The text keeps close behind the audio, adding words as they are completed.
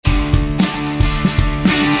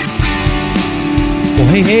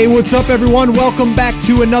Hey, what's up, everyone? Welcome back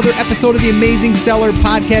to another episode of the Amazing Seller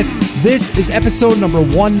Podcast. This is episode number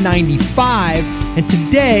 195, and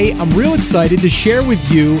today I'm real excited to share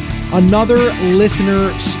with you another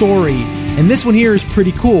listener story. And this one here is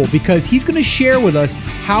pretty cool because he's going to share with us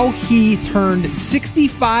how he turned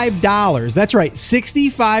 $65, that's right,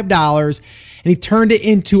 $65, and he turned it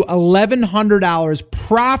into $1,100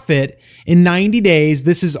 profit in 90 days.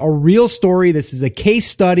 This is a real story. This is a case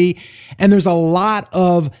study. And there's a lot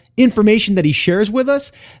of information that he shares with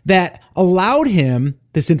us that allowed him,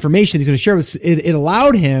 this information he's going to share with us, it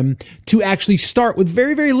allowed him to actually start with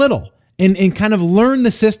very, very little and kind of learn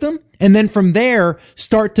the system. And then from there,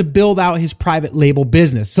 start to build out his private label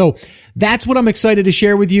business. So that's what I'm excited to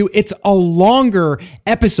share with you. It's a longer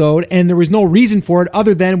episode, and there was no reason for it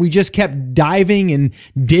other than we just kept diving and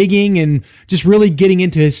digging and just really getting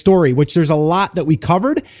into his story, which there's a lot that we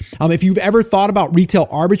covered. If you've ever thought about retail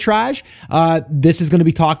arbitrage, this is going to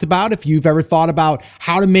be talked about. If you've ever thought about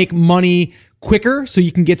how to make money quicker so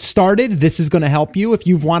you can get started, this is going to help you. If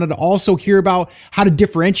you've wanted to also hear about how to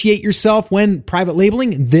differentiate yourself when private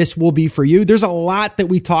labeling, this will be for you. There's a lot that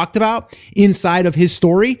we talked about inside of his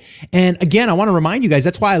story. And again, I want to remind you guys,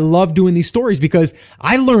 that's why I love doing these stories, because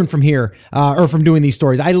I learn from here, or from doing these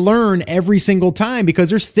stories. I learn every single time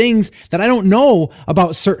because there's things that I don't know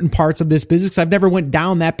about certain parts of this business because I've never went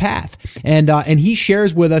down that path. And he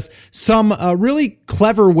shares with us some really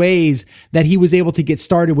clever ways that he was able to get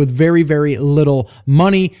started with very, very little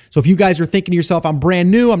money. So if you guys are thinking to yourself, I'm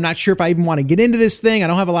brand new, I'm not sure if I even want to get into this thing, I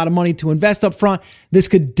don't have a lot of money to invest up front, this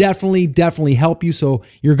could definitely help you. So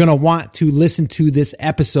you're going to want to listen to this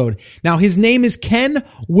episode. Now, his name is Ken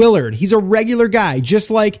Willard. He's a regular guy,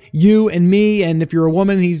 just like you and me. And if you're a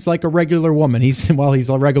woman, he's like a regular woman. He's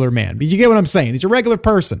a regular man, but you get what I'm saying. He's a regular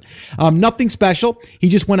person. Nothing special. He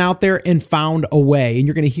just went out there and found a way, and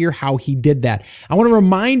you're going to hear how he did that. I want to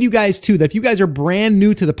remind you guys too, that if you guys are brand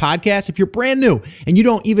new to the podcast, if you're brand new and you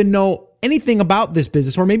don't even know anything about this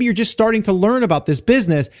business, or maybe you're just starting to learn about this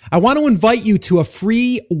business, I want to invite you to a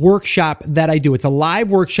free workshop that I do. It's a live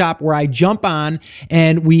workshop where I jump on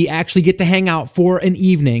and we actually get to hang out for an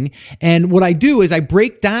evening. And what I do is I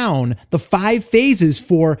break down the 5 phases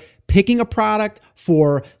for picking a product,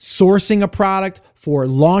 for sourcing a product, for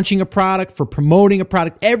launching a product, for promoting a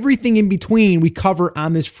product, everything in between we cover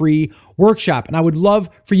on this free workshop. And I would love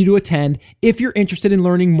for you to attend if you're interested in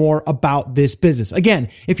learning more about this business. Again,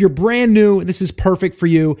 if you're brand new, this is perfect for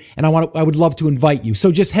you. And I would love to invite you.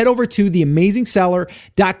 So just head over to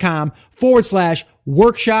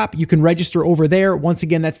theamazingseller.com/workshop. You can register over there. Once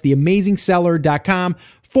again, that's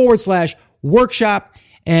theamazingseller.com/workshop.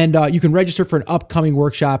 And you can register for an upcoming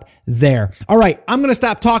workshop there. All right, I'm going to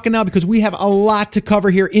stop talking now because we have a lot to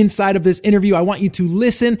cover here inside of this interview. I want you to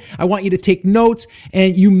listen. I want you to take notes.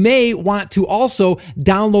 And you may want to also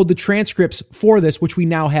download the transcripts for this, which we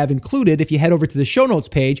now have included if you head over to the show notes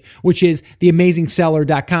page, which is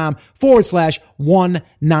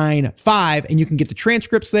theamazingseller.com/195. And you can get the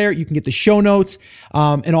transcripts there. You can get the show notes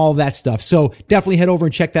and all of that stuff. So definitely head over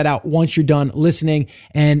and check that out once you're done listening,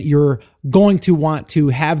 and you're going to want to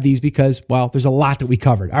have these because, well, there's a lot that we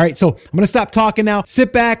covered. All right, so I'm going to stop talking now.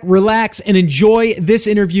 Sit back, relax, and enjoy this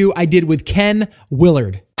interview I did with Ken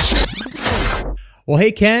Willard. Well,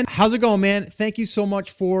 hey, Ken, how's it going, man? Thank you so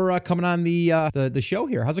much for coming on the show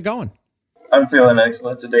here. How's it going? I'm feeling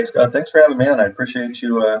excellent today, Scott. Thanks for having me on. I appreciate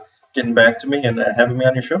you getting back to me and having me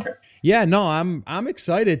on your show here. Yeah, no, I'm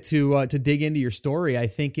excited to dig into your story. I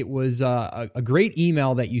think it was a great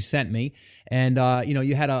email that you sent me, and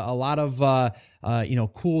you had a lot of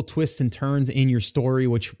cool twists and turns in your story,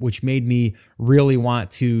 which made me really want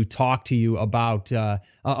to talk to you about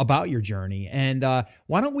your journey. And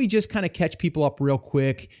why don't we just kind of catch people up real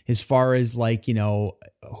quick as far as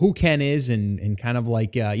who Ken is and kind of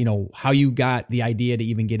how you got the idea to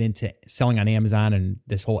even get into selling on Amazon and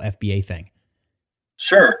this whole FBA thing.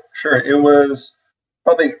 Sure. It was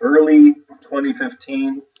probably early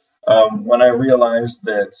 2015 when I realized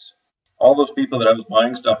that all those people that I was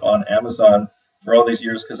buying stuff on Amazon for all these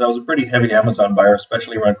years, because I was a pretty heavy Amazon buyer,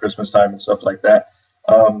 especially around Christmas time and stuff like that.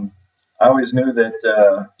 I always knew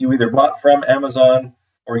that you either bought from Amazon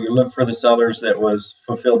or you looked for the sellers that was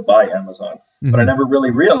fulfilled by Amazon. Mm-hmm. But I never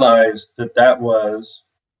really realized that was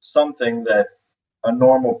something that a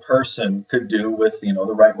normal person could do with, the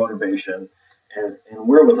right motivation and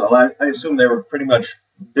wherewithal. I assume they were pretty much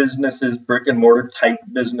businesses, brick and mortar type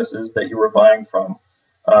businesses that you were buying from.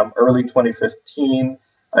 Early 2015,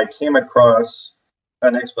 I came across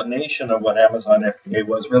an explanation of what Amazon FBA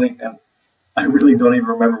was really, and I really don't even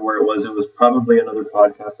remember where it was. It was probably another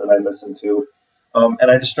podcast that I listened to. And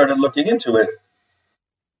I just started looking into it.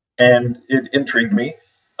 and it intrigued me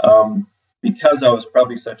because I was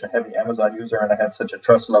probably such a heavy Amazon user and I had such a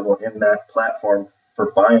trust level in that platform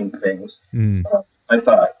for buying things. I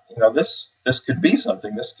thought, this could be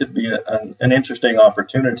something. This could be an interesting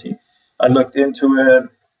opportunity. I looked into it.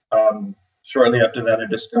 Shortly after that, I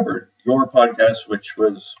discovered your podcast, which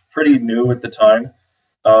was pretty new at the time.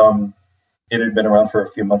 It had been around for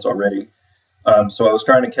a few months already. So I was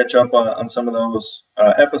trying to catch up on some of those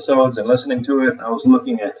episodes and listening to it. I was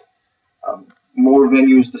looking at more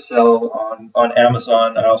venues to sell on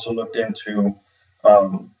Amazon. I also looked into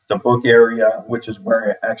the book area, which is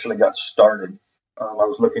where I actually got started. I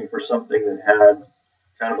was looking for something that had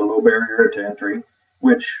kind of a low barrier to entry,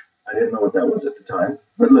 which I didn't know what that was at the time.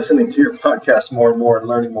 But listening to your podcast more and more and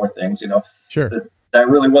learning more things, sure, that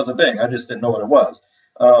really was a thing. I just didn't know what it was.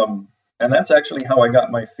 And that's actually how I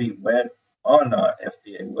got my feet wet on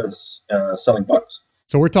FBA, was selling books.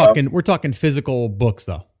 So we're talking physical books,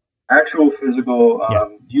 though. Actual physical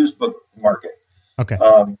used book market. Okay.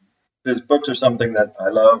 Because books are something that I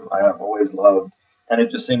love. I have always loved, and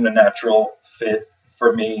it just seemed a natural fit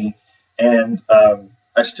for me. And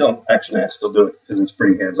I still do it because it's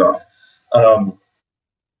pretty hands off.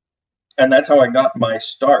 And that's how I got my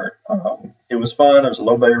start. It was fun. It was a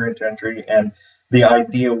low barrier to entry, and the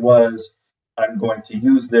idea was I'm going to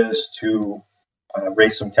use this to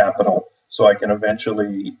raise some capital so I can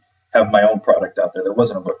eventually have my own product out there. There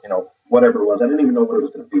wasn't a book, whatever it was. I didn't even know what it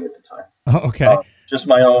was going to be at the time. Oh, okay. Just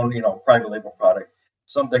my own, private label product,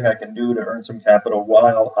 something I can do to earn some capital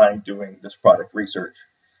while I'm doing this product research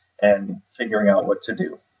and figuring out what to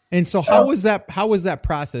do. And so how was that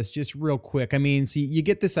process, just real quick? I mean, so you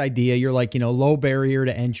get this idea, you're like, low barrier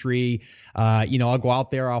to entry, I'll go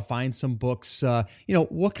out there, I'll find some books,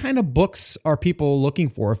 what kind of books are people looking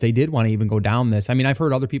for if they did want to even go down this? I mean, I've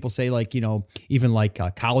heard other people say like, even like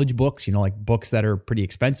college books, like books that are pretty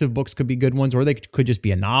expensive books could be good ones, or they could just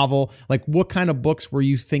be a novel. Like what kind of books were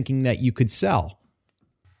you thinking that you could sell?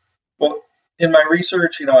 Well, in my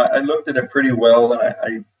research, I looked at it pretty well,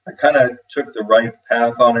 and I kind of took the right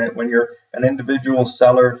path on it. When you're an individual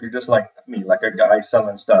seller, if you're just like me, like a guy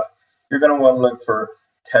selling stuff, you're going to want to look for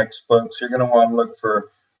textbooks. You're going to want to look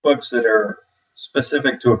for books that are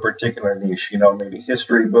specific to a particular niche, maybe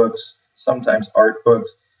history books, sometimes art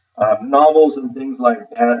books, novels and things like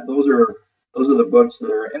that. Those are the books that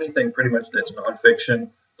are anything pretty much that's nonfiction.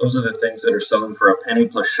 Those are the things that are selling for a penny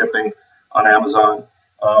plus shipping on Amazon.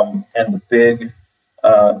 And the big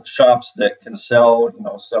shops that can sell,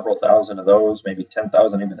 several thousand of those, maybe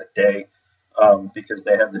 10,000 even a day, because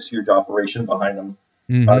they have this huge operation behind them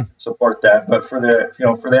to support that. But for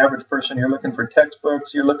the average person, you're looking for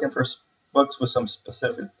textbooks. You're looking for books with some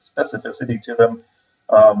specificity to them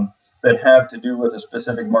that have to do with a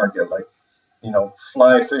specific market, like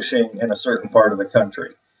fly fishing in a certain part of the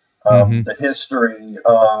country, the history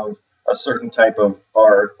of a certain type of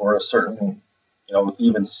art or a certain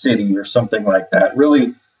even city or something like that.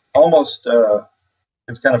 Really, almost,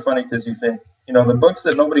 it's kind of funny because you think, the books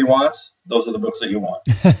that nobody wants, those are the books that you want.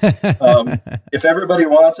 If everybody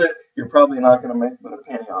wants it, you're probably not going to make but a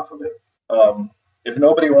penny off of it. If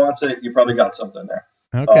nobody wants it, you probably got something there.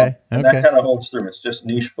 Okay. And that kind of holds through. It's just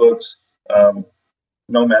niche books,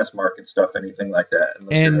 no mass market stuff, anything like that.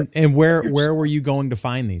 And where were you going to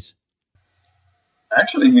find these?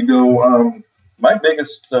 Actually, you go, my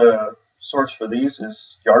biggest source for these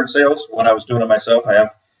is yard sales. When I was doing it myself, I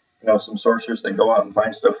have some sourcers that go out and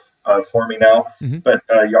find stuff for me now. But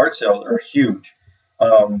yard sales are huge.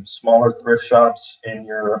 Smaller thrift shops in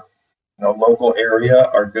your local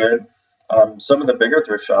area are good. Some of the bigger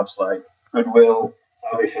thrift shops like Goodwill,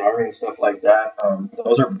 Salvation Army, and stuff like that,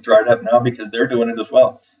 those are dried up now because they're doing it as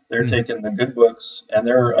well. They're taking the good books and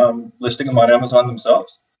they're listing them on Amazon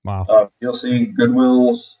themselves. Wow. You'll see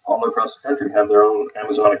Goodwills all across the country have their own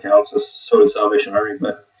Amazon accounts, so does Salvation Army,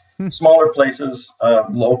 but smaller places,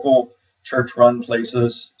 local church-run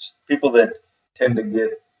places, people that tend to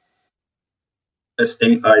get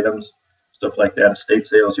estate items, stuff like that, estate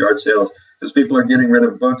sales, yard sales, because people are getting rid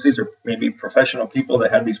of books. These are maybe professional people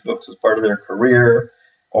that had these books as part of their career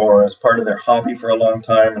or as part of their hobby for a long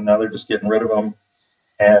time, and now they're just getting rid of them.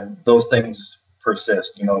 And those things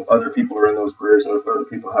persist. Other people are in those careers, other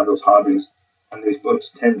people have those hobbies, and these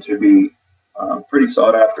books tend to be pretty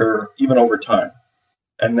sought after even over time.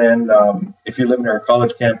 And then if you live near a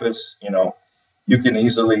college campus, you can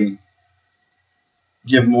easily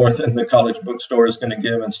give more than the college bookstore is going to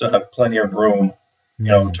give and still have plenty of room,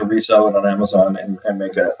 to resell it on Amazon and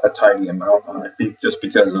make a tidy amount on it, just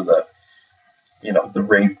because of the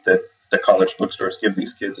rate that the college bookstores give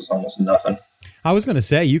these kids is almost nothing. I was going to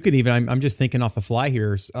say, you could even, I'm just thinking off the fly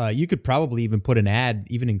here. You could probably even put an ad,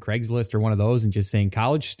 even in Craigslist or one of those, and just saying,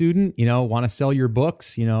 college student, want to sell your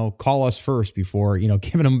books, call us first before,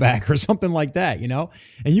 giving them back or something like that,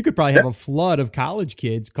 and you could probably have a flood of college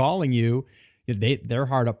kids calling you. They're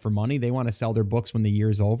hard up for money. They want to sell their books when the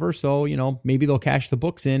year's over. So, maybe they'll cash the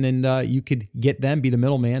books in, and you could get them, be the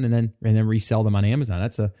middleman, and then resell them on Amazon.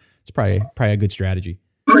 It's probably a good strategy.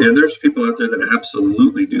 Oh yeah, there's people out there that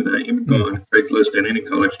absolutely do that. You can go on Craigslist in any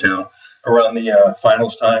college town around the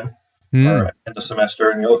finals time or end of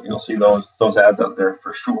semester, and you'll see those ads out there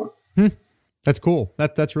for sure. That's cool.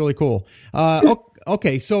 That's really cool.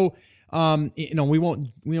 Okay, so we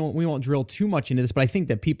won't drill too much into this, but I think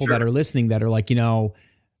that people that are listening that are like,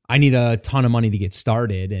 I need a ton of money to get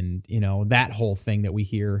started, and that whole thing that we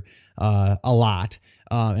hear a lot.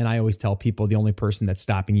 And I always tell people the only person that's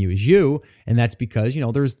stopping you is you. And that's because,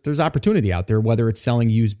 there's opportunity out there, whether it's selling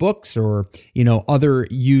used books or, other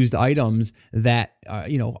used items that,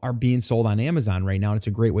 are being sold on Amazon right now. And it's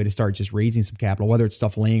a great way to start just raising some capital, whether it's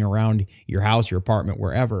stuff laying around your house, your apartment,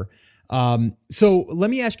 wherever. So let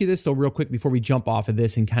me ask you this though, real quick, before we jump off of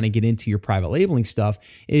this and kind of get into your private labeling stuff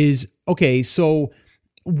is, okay, so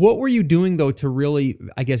what were you doing though to really,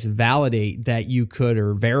 I guess, validate that you could,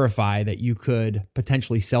 or verify that you could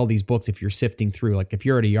potentially sell these books if you're sifting through, like if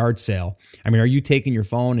you're at a yard sale? I mean, are you taking your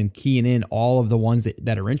phone and keying in all of the ones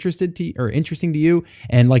that are interesting to you?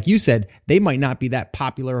 And like you said, they might not be that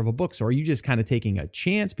popular of a book. So are you just kind of taking a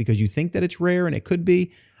chance because you think that it's rare and it could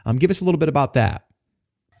be? Give us a little bit about that.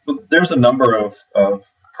 Well, there's a number of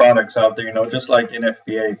products out there, just like in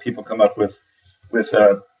FBA, people come up with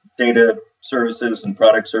data services and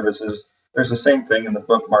product services. There's the same thing in the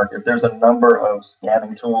book market. There's a number of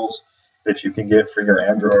scanning tools that you can get for your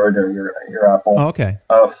Android or your Apple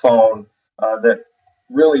phone that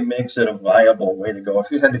really makes it a viable way to go. If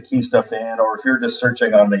you had to key stuff in, or if you're just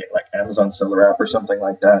searching on the Amazon Seller app or something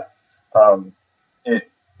like that,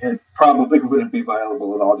 it probably wouldn't be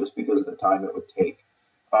viable at all just because of the time it would take.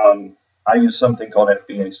 I use something called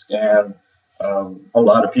FBA Scan. A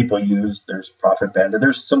lot of people use, there's Profit Bandit.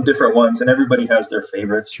 There's some different ones, and everybody has their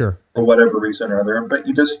favorites for whatever reason or other. But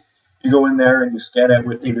you go in there and you scan it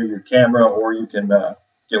with either your camera, or you can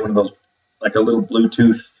get one of those, like a little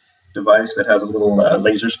Bluetooth device that has a little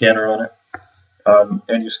laser scanner on it,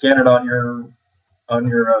 and you scan it on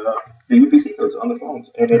the UPC codes on the phones,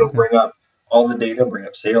 and it'll bring up all the data, bring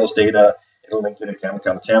up sales data. It'll link you to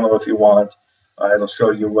Camo if you want. It'll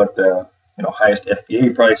show you what the highest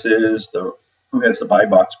FBA price is, who has the buy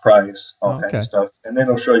box price, all kinds of stuff. And then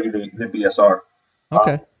it'll show you the BSR.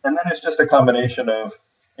 And then it's just a combination of,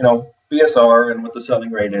 BSR and what the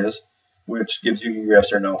selling rate is, which gives you your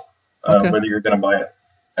yes or no, whether you're going to buy it.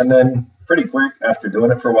 And then pretty quick, after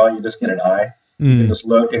doing it for a while, you just get an eye. You can just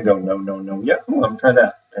look and go, no, yeah, I'm trying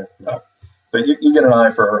that. No. But you get an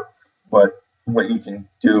eye for what you can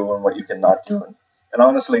do and what you cannot do. And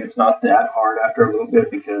honestly, it's not that hard after a little bit,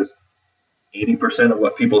 because 80% of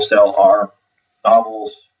what people sell are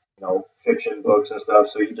novels, fiction books and stuff.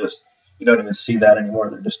 So you don't even see that anymore.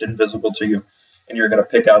 They're just invisible to you. And you're going to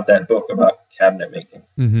pick out that book about cabinet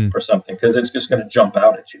making or something, because it's just going to jump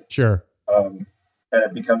out at you. Sure. And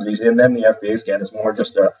it becomes easy. And then the FBA scan is more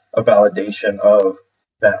just a validation of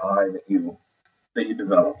that eye that you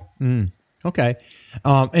develop. Okay.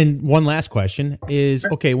 And one last question is,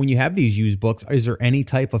 okay, when you have these used books, is there any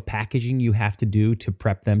type of packaging you have to do to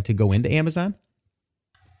prep them to go into Amazon?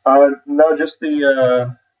 No, just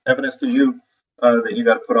the evidence to you that you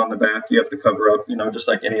got to put on the back. You have to cover up, just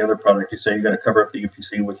like any other product. You say you got to cover up the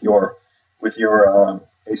UPC with your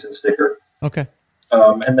ASIN sticker. Okay.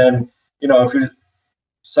 And then, if you're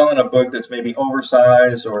selling a book that's maybe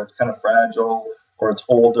oversized, or it's kind of fragile, or it's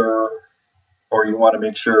older, or you want to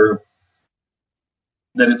make sure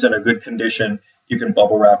that it's in a good condition, you can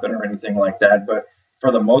bubble wrap it or anything like that. But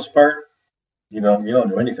for the most part, you don't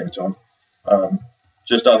do anything to them.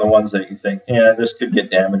 Just on the ones that you think, this could get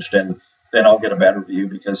damaged, and then I'll get a bad review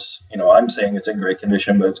because, I'm saying it's in great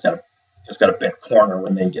condition, but it's got a bent corner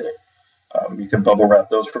when they get it. You can bubble wrap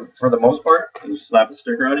those for the most part. You slap a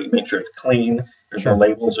sticker on it, you make sure it's clean, there's no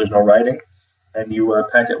labels, there's no writing, and you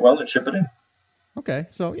pack it well and ship it in. Okay.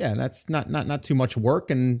 So yeah, that's not too much work,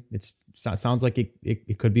 and sounds like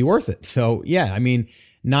it could be worth it. So yeah, I mean,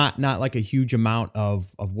 not like a huge amount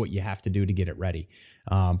of what you have to do to get it ready.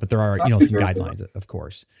 But there are, some guidelines, of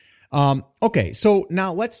course. Okay. So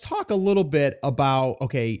now let's talk a little bit about,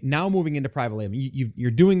 now moving into private labeling,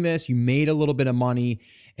 you're doing this, you made a little bit of money,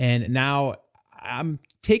 and now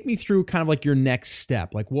take me through kind of like your next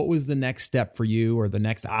step. Like, what was the next step for you, or the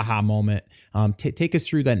next aha moment? Take us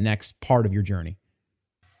through that next part of your journey.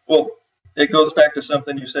 Well, it goes back to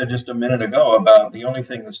something you said just a minute ago about the only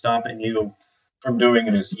thing that's stopping you from doing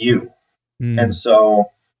it is you. And so,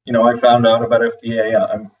 I found out about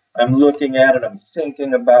FBA. I'm looking at it. I'm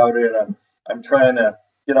thinking about it. I'm trying to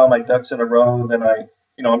get all my ducks in a row. Then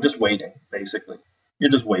I'm just waiting. Basically, you're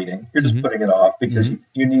just waiting. You're just putting it off because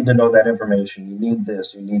you need to know that information. You need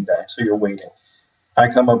this. You need that. So you're waiting.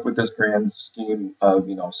 I come up with this grand scheme of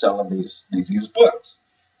selling these used books.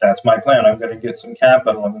 That's my plan. I'm going to get some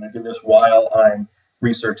capital. I'm going to do this while I'm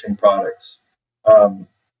researching products. And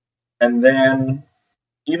then,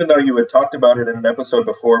 even though you had talked about it in an episode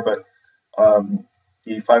before, but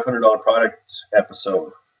the $500 products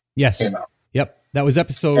episode came out. Yep. That was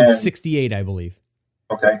episode 68, I believe.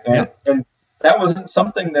 Okay. And that wasn't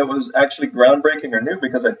something that was actually groundbreaking or new,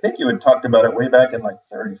 because I think you had talked about it way back in like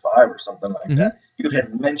 35 or something like that. You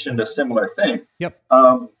had mentioned a similar thing. Yep.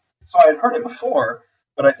 So I had heard it before,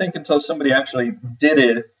 but I think until somebody actually did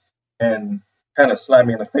it and kind of slapped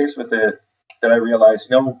me in the face with it, that I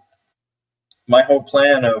realized, my whole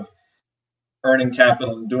plan of earning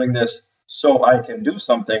capital and doing this so I can do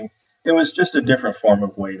something, it was just a different form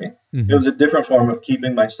of waiting. It was a different form of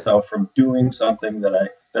keeping myself from doing something that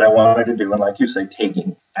I wanted to do. And like you say,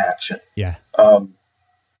 taking action. Yeah. And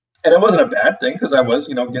it wasn't a bad thing, because I was,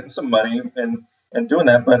 getting some money and doing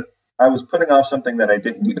that, but I was putting off something that I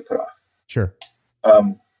didn't need to put off. Sure.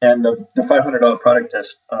 And the $500 product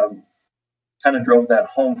test kind of drove that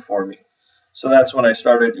home for me. So that's when I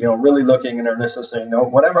started, really looking in earnest and saying,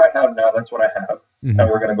 whatever I have now, that's what I have, and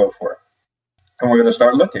we're going to go for it. And we're going to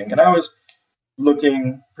start looking. And I was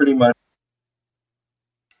looking pretty much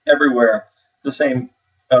everywhere. The same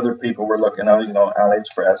other people were looking at,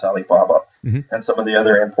 AliExpress, Alibaba, and some of the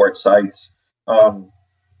other import sites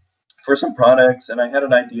for some products. And I had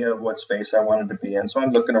an idea of what space I wanted to be in. So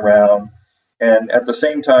I'm looking around. And at the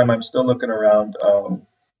same time, I'm still looking around on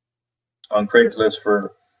Craigslist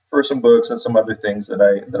for some books and some other things that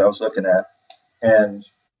I was looking at. And,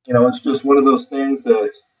 it's just one of those things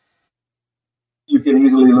that you can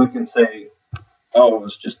easily look and say, oh, it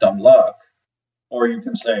was just dumb luck. Or you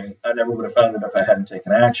can say, I never would have found it if I hadn't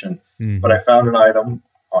taken action. But I found an item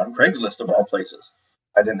on Craigslist of all places.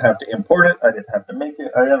 I didn't have to import it. I didn't have to make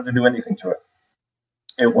it. I didn't have to do anything to it.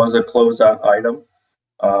 It was a closeout item.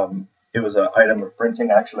 It was an item of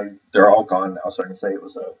printing. Actually, they're all gone now, so I can say it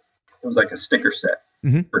was like a sticker set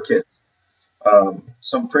for kids.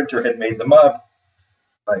 Some printer had made them up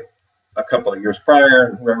like a couple of years prior,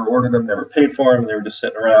 and whoever ordered them never paid for them. They were just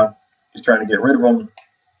sitting around, just trying to get rid of them.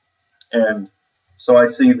 And so I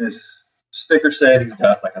see this sticker set. He's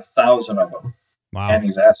got like 1,000 of them. Wow. And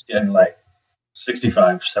he's asking like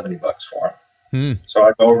 $65, $70 for them. So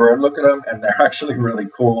I go over and look at them, and they're actually really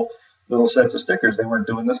cool little sets of stickers. They weren't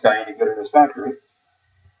doing this guy any good in his factory.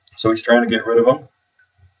 So he's trying to get rid of them.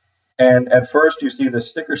 And at first you see the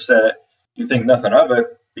sticker set, you think nothing of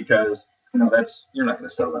it, because you're not going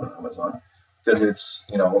to sell that on Amazon, because it's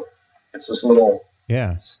this little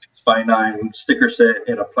 6x9 sticker set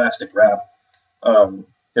in a plastic wrap.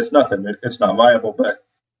 It's nothing. It's not viable. But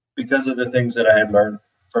because of the things that I had learned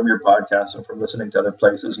from your podcast and from listening to other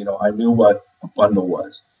places, I knew what a bundle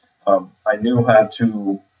was. I knew how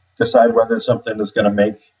to decide whether something is going to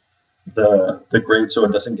make the grade so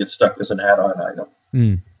it doesn't get stuck as an add-on item.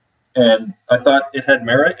 And I thought it had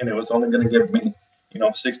merit, and it was only going to give me,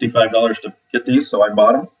 $65 to get these. So I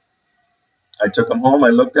bought them. I took them home. I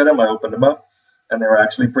looked at them. I opened them up, and they were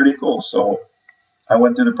actually pretty cool. So I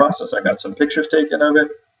went through the process. I got some pictures taken of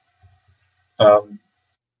it,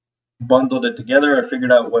 bundled it together. I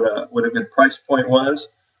figured out what a good price point was.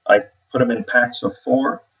 I put them in packs of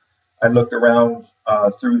 4. I looked around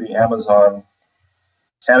through the Amazon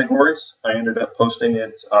categories. I ended up posting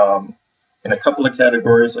it in a couple of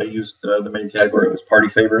categories. I used the main category was party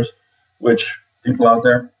favors, which people out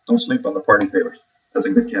there, don't sleep on the party favors. That's a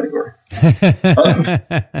good category.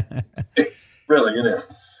 Really, it is.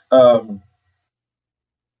 And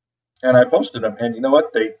I posted them, and you know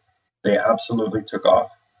what? They absolutely took off.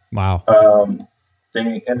 Wow.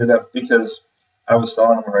 They ended up, because I was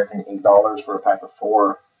selling them for I think $8 for a pack of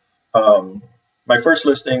 4. My first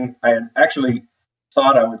listing, I had actually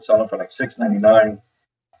thought I would sell them for like $6.99,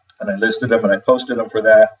 and I listed them and I posted them for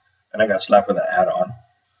that, and I got slapped with an add-on.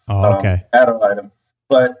 Oh, okay. Add-on item.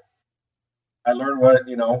 But I learned what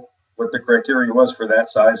the criteria was for that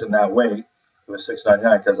size and that weight. It was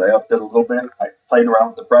 $6.99 because I upped it a little bit. I played around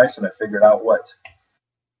with the price, and I figured out what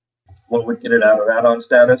would get it out of add-on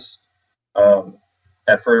status.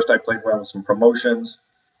 At first, I played around with some promotions,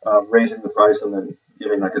 raising the price and then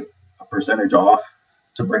giving like a percentage off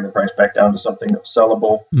to bring the price back down to something that was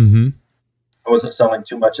sellable. I wasn't selling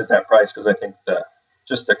too much at that price because I think that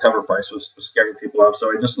just the cover price was scaring people off.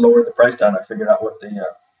 So I just lowered the price down. I figured out what the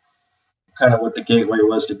kind of what the gateway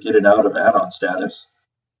was to get it out of add-on status,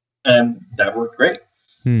 and that worked great.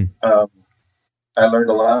 I learned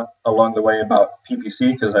a lot along the way about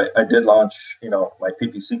PPC because I did launch, my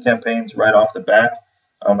PPC campaigns right off the bat.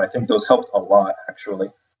 I think those helped a lot,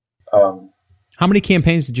 actually. How many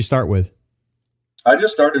campaigns did you start with? I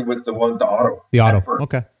just started with the auto. The auto,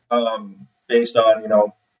 okay. Based on,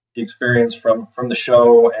 the experience from the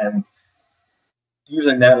show and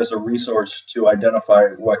using that as a resource to identify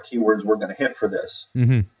what keywords we're going to hit for this.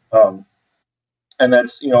 And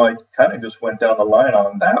that's, I kind of just went down the line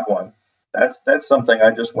on that one. That's something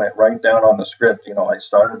I just went right down on the script. I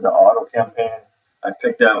started the auto campaign. I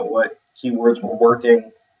picked out what keywords were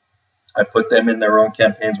working. I put them in their own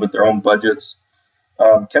campaigns with their own budgets.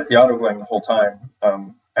 Kept the auto going the whole time.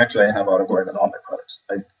 Actually, I have auto going in all my products.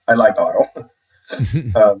 I like auto.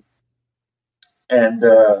 And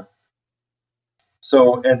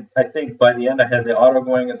I think by the end I had the auto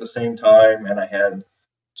going at the same time, and I had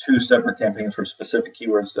 2 separate campaigns for specific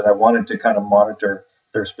keywords that I wanted to kind of monitor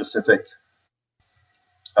their specific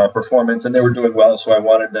performance, and they were doing well, so I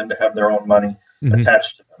wanted them to have their own money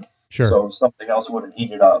attached to them. Sure. So something else wouldn't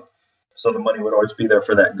eat it up. So the money would always be there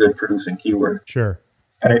for that good producing keyword. Sure.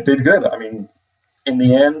 And it did good. I mean, in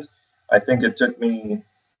the end, I think it took me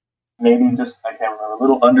maybe just, I can't remember, a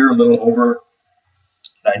little over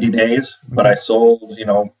 90 days, but I sold,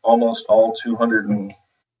 almost all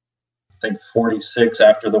 246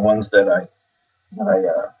 after the ones that I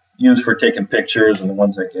used for taking pictures and the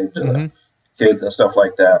ones I gave to the kids and stuff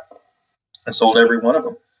like that. I sold every one of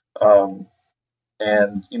them.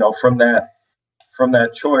 And, from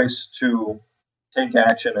that choice to take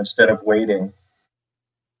action instead of waiting,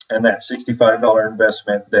 and that $65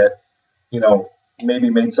 investment that,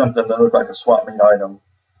 maybe made something that looked like a swap meet item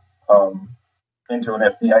into an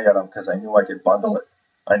FBA item because I knew I could bundle it.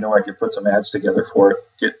 I knew I could put some ads together for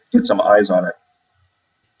it, get some eyes on it.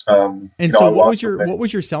 And so what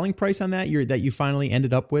was your selling price on that that you finally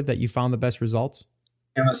ended up with, that you found the best results?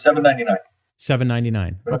 It was $7.99.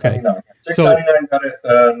 $7.99. Okay. $6.99 got it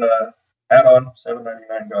add-on.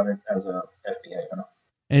 $7.99 got it as a FBA.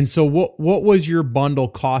 And so what was your bundle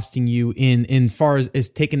costing you in far as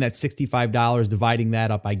taking that $65, dividing that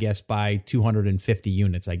up, I guess, by 250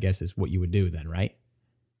 units, I guess is what you would do then, right?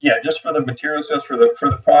 Yeah, just for the materials, just for the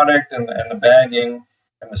product and the bagging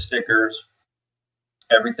and the stickers,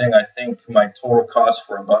 everything. I think my total cost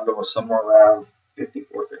for a bundle was somewhere around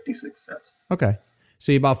 54, 56 cents. Okay.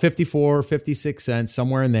 So about 54, 56 cents,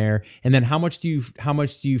 somewhere in there. And then how much do you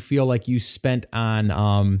feel like you spent on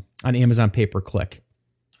Amazon pay-per-click?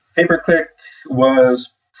 Pay-per-click was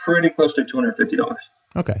pretty close to $250.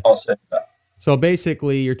 Okay. All set up. So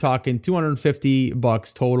basically you're talking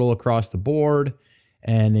 $250 total across the board,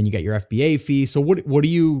 and then you got your FBA fee. So what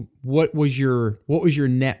was your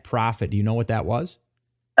net profit? Do you know what that was?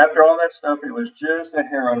 After all that stuff, it was just a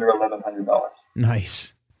hair under $1,100.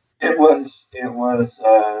 Nice. It was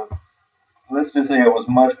let's just say it was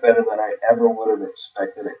much better than I ever would have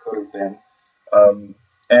expected it could have been.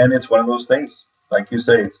 And it's one of those things, like you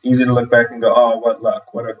say, it's easy to look back and go, oh, what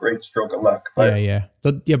luck, what a great stroke of luck. But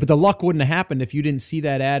but the luck wouldn't have happened if you didn't see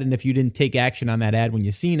that ad and if you didn't take action on that ad when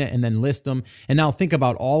you seen it and then list them. And now think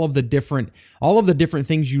about all of the different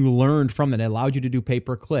things you learned from that allowed you to do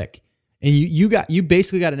pay-per-click. And you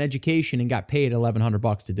basically got an education and got paid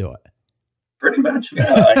 $1,100 to do it. Pretty much,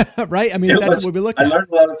 yeah. Right? I mean, that's what we look at. I learned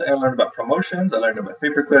a lot of things. I learned about promotions. I learned about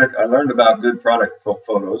pay-per-click. I learned about good product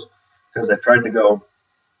photos because I tried to go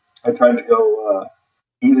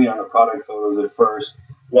easy on the product photos at first.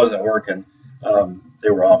 Wasn't working.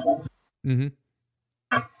 They were awful. Mm-hmm.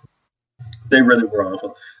 They really were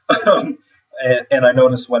awful. And I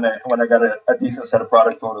noticed when I got a decent set of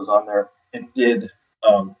product photos on there, it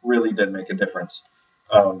really did make a difference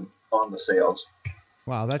on the sales.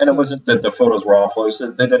 Wow, and it wasn't that the photos were awful. It's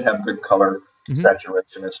that they didn't have good color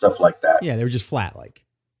saturation and stuff like that. Yeah, they were just flat.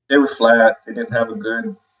 They were flat. They didn't have a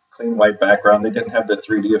good clean white background. They didn't have the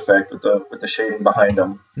 3D effect with the shading behind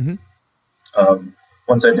them. Mm-hmm.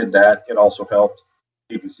 Once I did that, it also helped.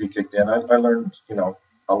 PPC kicked in. I learned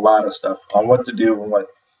a lot of stuff on what to do and what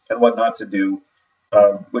not to do,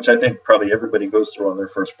 which I think probably everybody goes through on their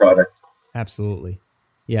first product. Absolutely.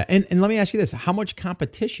 Yeah, and let me ask you this: how much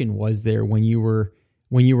competition was there when you were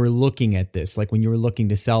looking at this, like when you were looking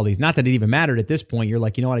to sell these? Not that it even mattered at this point. You're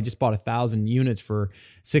like, you know what? I just bought 1,000 units for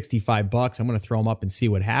 $65. I'm going to throw them up and see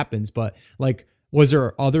what happens. But was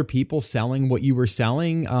there other people selling what you were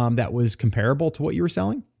selling that was comparable to what you were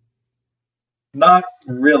selling? Not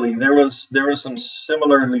really. There was some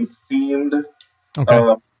similarly themed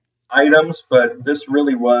items, but this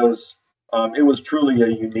really was, it was truly a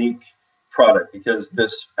unique product because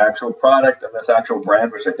this actual product and this actual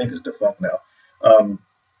brand, which I think is defunct now,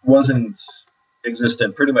 wasn't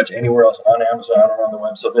existent pretty much anywhere else on Amazon or on the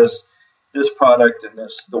web. So this product and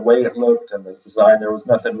the way it looked and the design, there was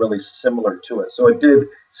nothing really similar to it. So it did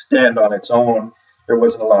stand on its own. There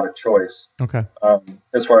wasn't a lot of choice. Okay.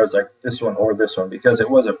 As far as like this one or this one, because it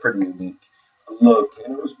was a pretty unique look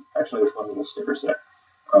and it was actually a fun little sticker set.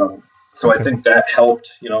 So I think that helped.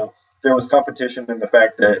 There was competition in the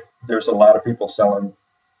fact that there's a lot of people selling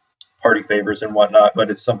party favors and whatnot, but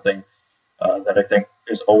it's something that I think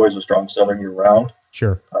is always a strong seller year round.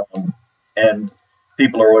 Sure. And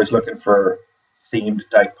people are always looking for themed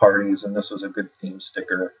type parties, and this was a good theme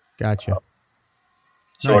sticker. Gotcha.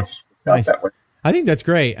 So it's nice. That way. I think that's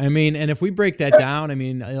great. I mean, and if we break that down, I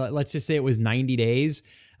mean, let's just say it was 90 days.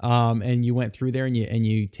 And you went through there and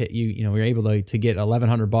you were able to get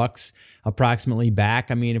 $1,100 approximately back.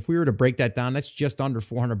 I mean, if we were to break that down, that's just under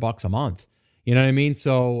 $400 a month. You know what I mean?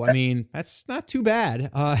 So, I mean, that's not too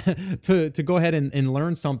bad, to go ahead and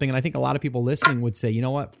learn something. And I think a lot of people listening would say, you know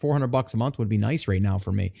what, $400 a month would be nice right now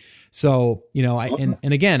for me. So, and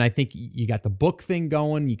again, I think you got the book thing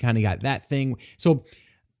going, you kind of got that thing. So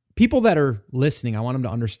people that are listening, I want them to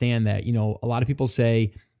understand that, a lot of people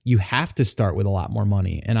say, you have to start with a lot more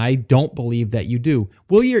money. And I don't believe that you do.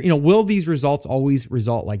 Will these results always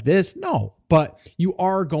result like this? No, but you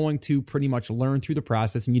are going to pretty much learn through the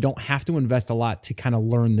process, and you don't have to invest a lot to kind of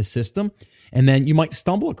learn the system. And then you might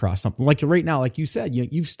stumble across something like right now, like you said,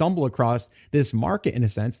 you've stumbled across this market in a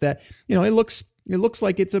sense that, it looks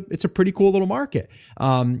like it's a pretty cool little market,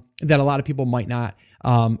 that a lot of people might not,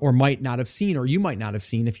 or might not have seen, or you might not have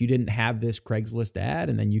seen if you didn't have this Craigslist ad,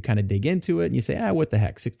 and then you kind of dig into it and you say, what the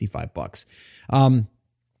heck, $65.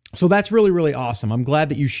 So that's really, really awesome. I'm glad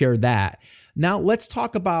that you shared that. Now let's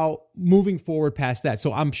talk about moving forward past that.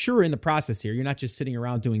 So I'm sure in the process here, you're not just sitting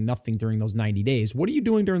around doing nothing during those 90 days. What are you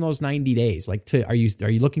doing during those 90 days? Are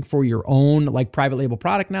you looking for your own like private label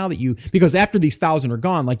product now because after these 1,000 are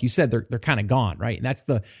gone, like you said, they're kind of gone, right? And that's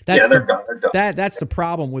gone. They're done. That's the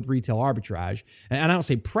problem with retail arbitrage. And I don't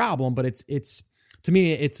say problem, but it's to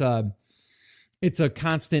me, it's a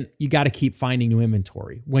constant, you got to keep finding new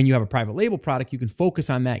inventory. When you have a private label product, you can focus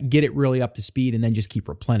on that, get it really up to speed, and then just keep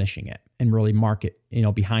replenishing it and really market,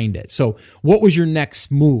 behind it. So what was your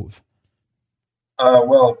next move?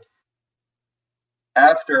 Well,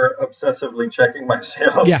 after obsessively checking my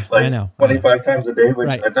sales, I know 25 times a day, which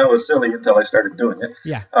I thought was silly until I started doing it.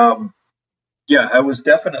 Yeah. I was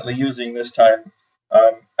definitely using this time.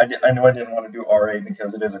 I knew I didn't want to do RA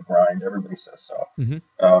because it is a grind. Everybody says so.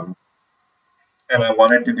 Mm-hmm. And I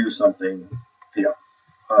wanted to do something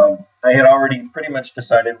PL. I had already pretty much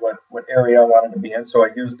decided what area I wanted to be in, so I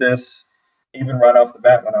used this even right off the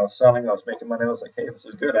bat when I was selling. I was making money. I was like, hey, this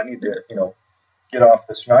is good. I need to, get off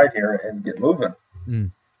the schneid here and get moving.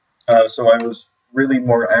 Mm. So I was really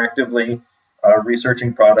more actively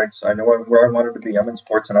researching products. I know where I wanted to be. I'm in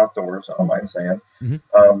sports and outdoors, I don't mind saying.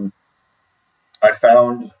 Mm-hmm. I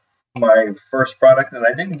found my first product, and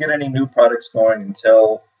I didn't get any new products going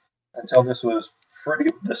until this was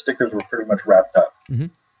the stickers were pretty much wrapped up.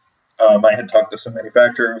 Mm-hmm. I had talked to some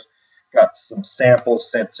manufacturers, got some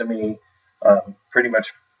samples sent to me, pretty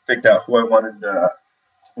much picked out who I wanted to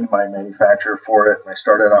be my manufacturer for it. And I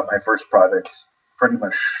started out my first product pretty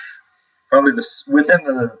much probably within I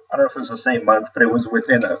don't know if it was the same month, but it was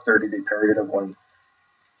within a 30-day period of when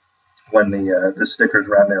the stickers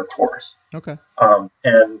ran their course. Okay.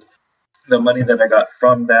 And the money that I got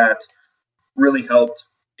from that really helped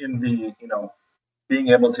in the, being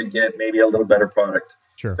able to get maybe a little better product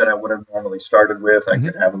than I would have normally started with. I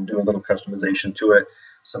could have them do a little customization to it,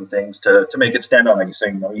 some things to make it stand out. Like you say,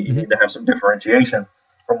 you need to have some differentiation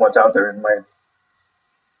from what's out there. And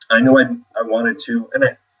I knew I wanted to,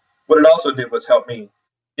 and what it also did was help me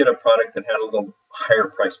get a product that had a little higher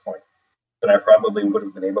price point than I probably would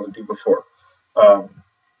have been able to do before.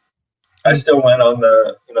 I still went on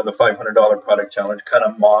the $500 product challenge kind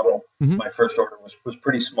of model. Mm-hmm. My first order was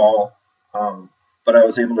pretty small, but I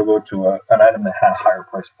was able to go to an item that had a higher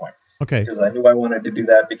price point. Okay. Because I knew I wanted to do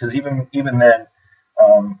that, because even then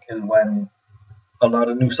is when a lot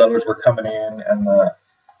of new sellers were coming in, and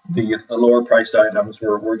the lower priced items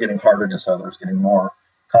were getting harder to sell. There was getting more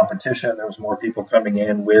competition. There was more people coming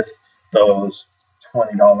in with those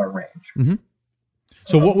 $20 range. Mm-hmm.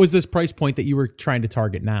 So what was this price point that you were trying to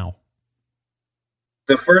target now?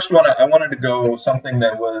 The first one, I wanted to go something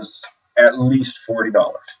that was at least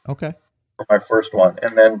 $40. Okay. For my first one.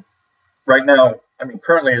 And then right now,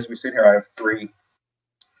 currently as we sit here, I have 3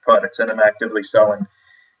 products that I'm actively selling.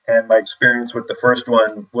 And my experience with the first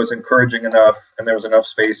one was encouraging enough, and there was enough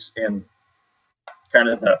space in kind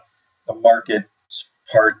of the market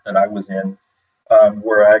part that I was in,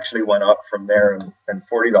 where I actually went up from there. And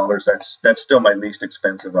 $40, that's still my least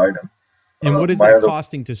expensive item. And what is that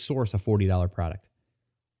costing to source a $40 product?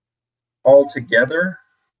 Altogether,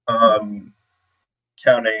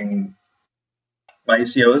 counting my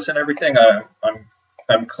ECOs and everything,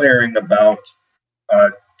 I'm clearing about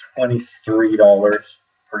 $23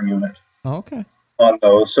 per unit. Oh, okay. On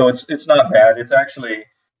those, so it's not bad. It's actually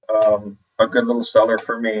a good little seller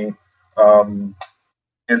for me.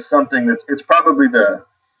 It's something it's probably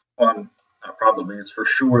it's for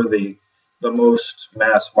sure the most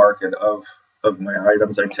mass market of my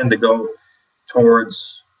items. I tend to go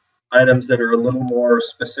towards items that are a little more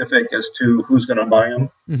specific as to who's going to buy them,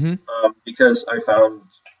 because I found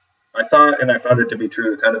it to be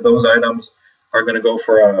true. Kind of those items are going to go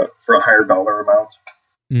for a higher dollar amount.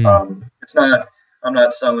 It's not. I'm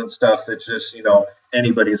not selling stuff that's just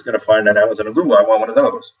anybody's going to find on Amazon and Google. I want one of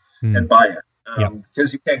those and buy it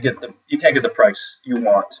because you can't get the price you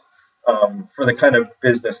want for the kind of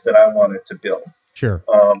business that I wanted to build. Sure.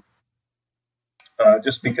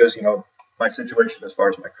 Just because my situation as far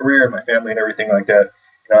as my career, my family, and everything like that.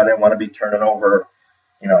 I didn't want to be turning over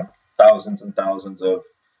thousands and thousands of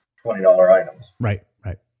 $20 items. Right.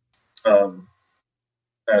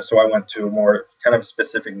 So I went to a more kind of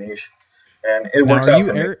specific niche, and it works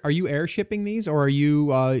out. Are you air shipping these, or are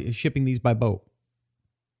you shipping these by boat?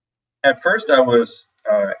 At first, I was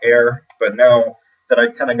air, but now that I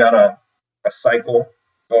kind of got a cycle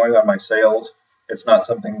going on my sales, it's not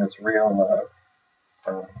something that's real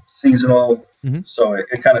seasonal. So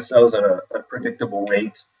it kind of sells at a predictable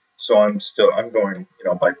rate. So I'm going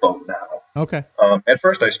by boat now. Okay. At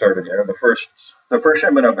first I started air. The first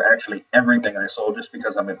shipment of actually everything I sold, just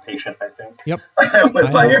because I'm impatient, I think. Yep. I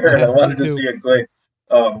went by air and I wanted to see it quick.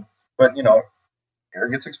 But air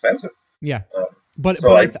gets expensive. Yeah.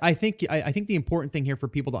 I think the important thing here for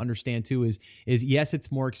people to understand too is yes,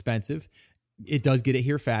 it's more expensive. It does get it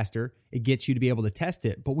here faster. It gets you to be able to test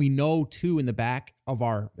it. But we know too in the back of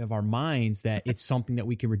our minds that it's something that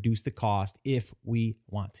we can reduce the cost if we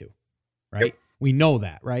want to, right? Yep. We know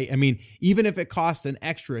that, right? I mean, even if it costs an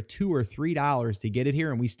extra $2 or $3 to get it here,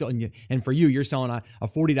 and we still, and for you, you're selling a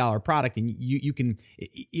 $40 product, and you can,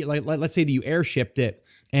 like, let's say that you air shipped it,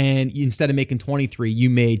 and instead of making 23, you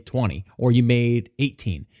made 20, or you made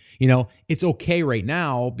 18. It's okay right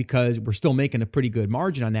now because we're still making a pretty good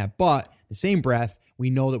margin on that. But the same breath, we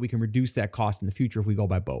know that we can reduce that cost in the future if we go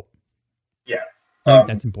by boat. Yeah. I think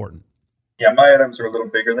that's important. Yeah, my items are a little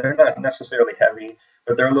bigger. They're not necessarily heavy,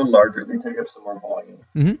 but they're a little larger. They take up some more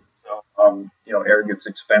volume. So, air gets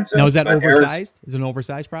expensive. Now, is that oversized? Is it an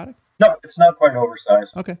oversized product? No, it's not quite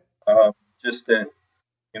oversized. Okay. Just that,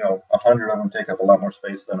 100 of them take up a lot more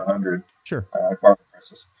space than 100. Sure. Carbon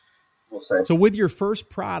presses, we'll say. So with your first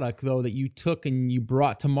product, though, that you took and you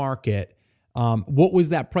brought to market, what was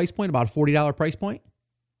that price point? About a $40 price point?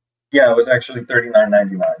 Yeah, it was actually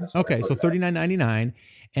 $39.99. Okay, so $39.99,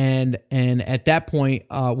 and at that point,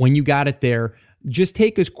 when you got it there, just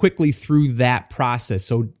take us quickly through that process.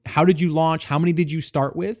 So, how did you launch? How many did you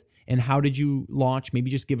start with, and how did you launch? Maybe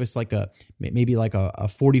just give us like a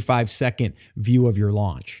 45-second view of your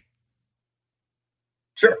launch.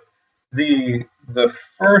 Sure. The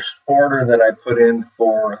first order that I put in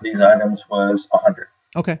for these items was 100.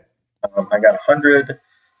 Okay. I got 100,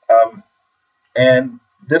 and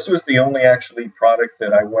this was the only actually product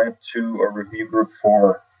that I went to a review group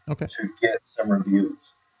for to get some reviews.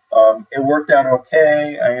 It worked out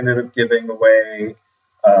okay. I ended up giving away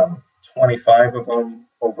 25 of them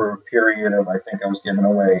over a period of, I think I was giving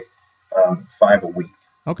away 5 a week.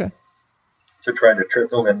 Okay. To try to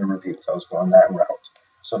trickle in the reviews. I was going that route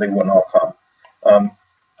so they wouldn't all come.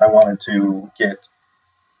 I wanted to get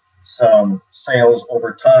some sales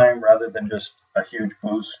over time rather than just a huge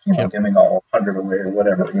boost, giving all 100 away or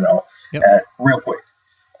whatever, real quick.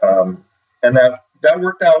 And that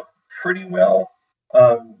worked out pretty well.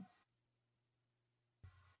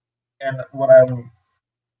 And what I'm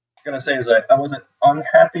going to say is that I wasn't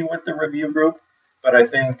unhappy with the review group, but I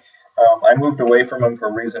think I moved away from them for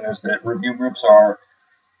a reason is that review groups are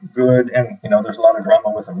good, and there's a lot of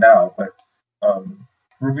drama with them now, but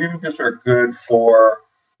review groups are good for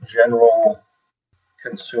general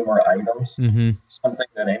consumer items, something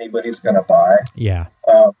that anybody's going to buy. Yeah.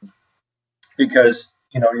 Because,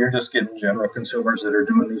 you're just getting general consumers that are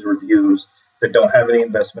doing these reviews that don't have any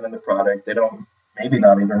investment in the product. They don't maybe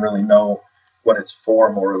not even really know what it's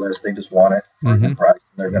for, more or less. They just want it for a good price,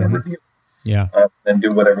 and they're going to review it. Yeah. And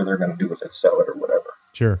do whatever they're going to do with it, sell it or whatever.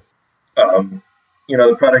 Sure.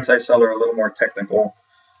 the products I sell are a little more technical.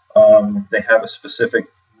 They have a specific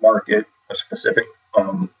market, a specific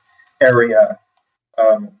area.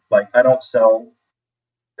 Like I don't sell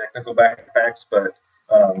technical backpacks, but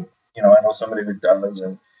I know somebody that does,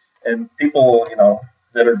 and people,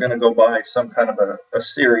 that are going to go buy some kind of a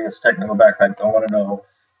serious technical backpack don't want to know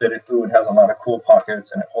that it has a lot of cool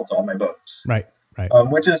pockets and it holds all my books. Right.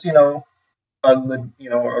 Which is, a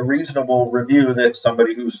reasonable review that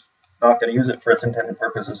somebody who's not going to use it for its intended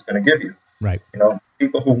purpose is going to give you. Right.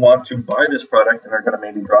 People who want to buy this product and are going to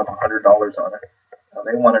maybe drop $100 on it,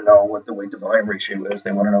 they want to know what the weight to volume ratio is.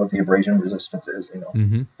 They want to know what the abrasion resistance is. They want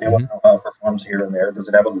to know how it performs here and there. Does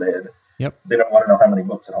it have a lid? Yep. They don't want to know how many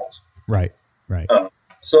books it holds. Right.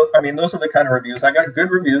 So, those are the kind of reviews. I got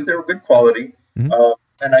good reviews. They were good quality.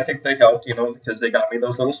 And I think they helped, because they got me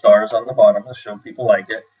those little stars on the bottom to show people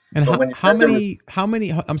like it. And how many,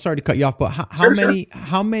 I'm sorry to cut you off, but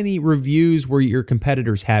how many reviews were your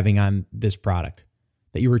competitors having on this product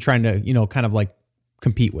that you were trying to, kind of like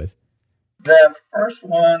compete with? The first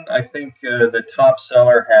one, I think the top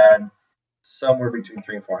seller had somewhere between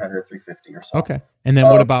 300 and 400, 350 or so. Okay. And then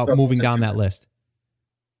what about moving down that list?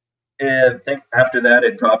 I think after that,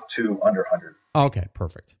 it dropped to under 100. Okay,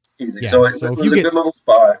 perfect. Easy. Yeah, so it was a good little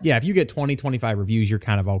spot. Yeah, if you get 20, 25 reviews, you're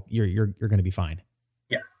kind of you're going to be fine.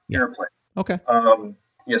 Yeah. You're in play. Okay. So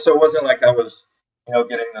it wasn't like I was,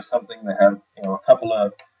 getting to something that had, a couple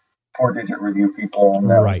of 4-digit review people and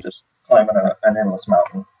right. Just climbing an endless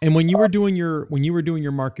mountain. And when you were doing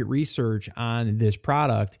your market research on this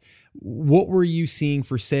product, what were you seeing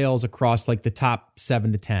for sales across like the top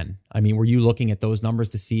 7 to 10? I mean, were you looking at those numbers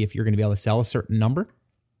to see if you're going to be able to sell a certain number?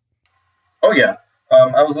 Oh yeah.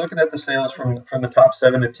 I was looking at the sales from the top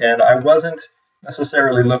 7 to 10. I wasn't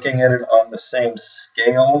necessarily looking at it on the same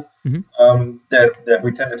scale that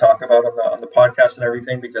we tend to talk about on the podcast and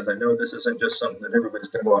everything, because I know this isn't just something that everybody's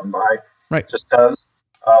going to go out and buy. Right. Just because.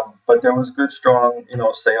 But there was good, strong,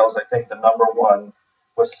 sales. I think the number one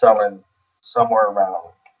was selling somewhere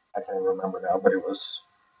around, I can't remember now, but it was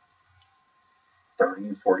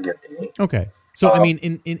 30, 40 a day. Okay. So, I mean,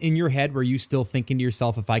 in your head, were you still thinking to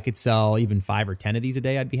yourself, if I could sell even 5 or 10 of these a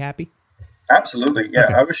day, I'd be happy? Absolutely. Yeah.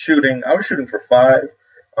 Okay. I was shooting for 5.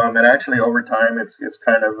 And actually over time, it's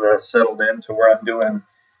kind of settled into where I'm doing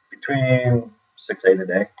between 6, 8 a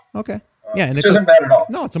day. Okay. Yeah. And it isn't bad at all.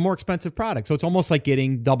 No, it's a more expensive product. So it's almost like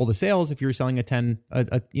getting double the sales if you're selling a 10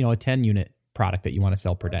 unit product that you want to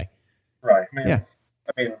sell per day. Right. I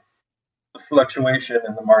mean, the fluctuation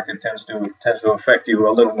in the market tends to affect you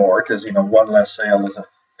a little more because one less sale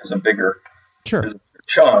is a bigger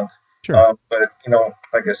chunk. Sure. But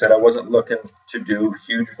like I said, I wasn't looking to do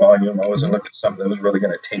huge volume. I wasn't looking for something that was really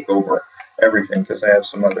going to take over everything because I have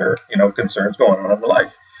some other concerns going on in my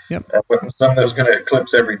life. Yep. And something that was going to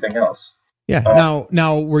eclipse everything else. Yeah.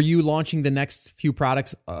 Now, were you launching the next few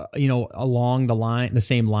products, along the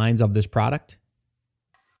same lines of this product?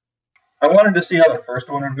 I wanted to see how the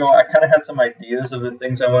first one would go. I kind of had some ideas of the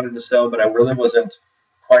things I wanted to sell, but I really wasn't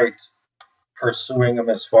quite pursuing them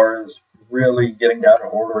as far as really getting down to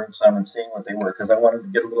ordering some and seeing what they were, because I wanted to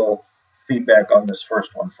get a little feedback on this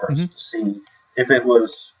first one first to see if it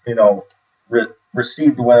was,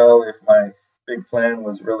 received well, if my big plan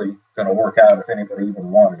was really going to work out, if anybody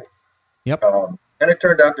even wanted it. Yep. And it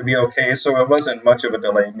turned out to be okay, so it wasn't much of a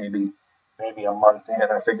delay, maybe a month in.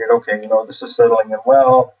 I figured, okay, this is settling in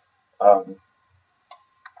well. The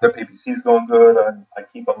PPC is going good. I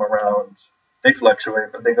keep them around. They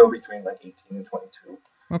fluctuate, but they go between like 18 and 22.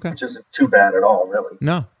 Okay. Which isn't too bad at all, really.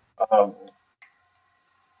 No.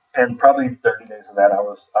 And probably 30 days of that, I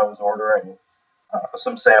was ordering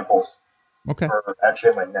some samples. Okay. For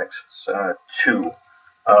actually my next 2.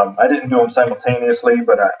 I didn't do them simultaneously,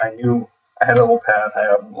 but I knew I had a little path. I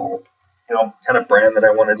have a little, kind of brand that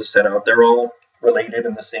I wanted to set out. They're all related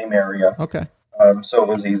in the same area. Okay. So it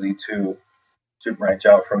was easy to branch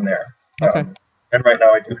out from there. Okay. And right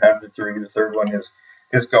now I do have the 3. The third one is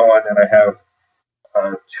going, and I have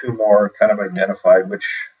 2 more kind of identified, which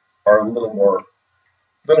are a little more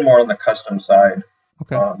on the custom side.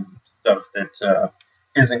 Okay. Stuff that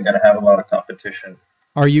isn't going to have a lot of competition.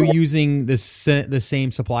 Are you using the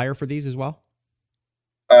same supplier for these as well?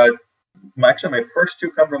 Actually, my first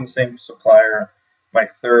 2 come from the same supplier. My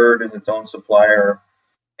third is its own supplier.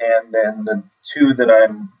 And then the 2 that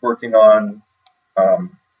I'm working on,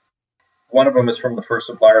 one of them is from the first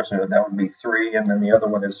supplier, so that would be 3. And then the other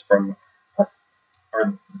one is from, what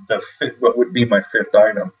would be my 5th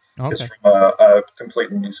item, is from a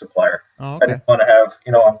completely new supplier. Oh, okay. I didn't want to have,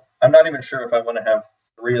 I'm not even sure if I want to have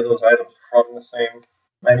 3 of those items from the same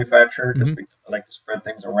manufacturer, just because I like to spread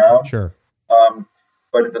things around. Sure.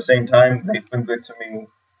 but at the same time, they've been good to me.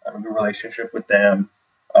 I have a good relationship with them.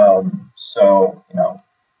 So,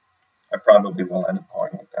 I probably will end up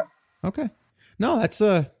going with them. Okay. No,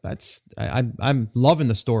 I'm loving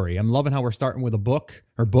the story. I'm loving how we're starting with a book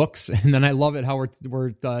or books. And then I love it how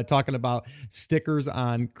we're talking about stickers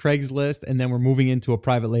on Craigslist, and then we're moving into a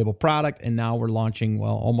private label product. And now we're launching,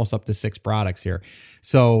 almost up to 6 products here.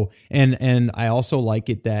 So, and I also like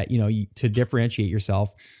it that, to differentiate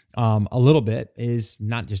yourself, a little bit is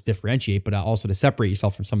not just differentiate, but also to separate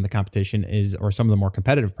yourself from some of the competition or some of the more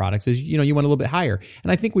competitive products is, you went a little bit higher.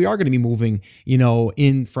 And I think we are going to be moving,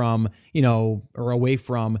 in from, or away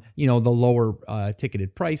from, the lower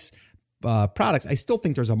ticketed price products. I still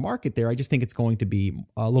think there's a market there. I just think it's going to be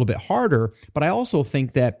a little bit harder. But I also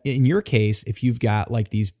think that in your case, if you've got like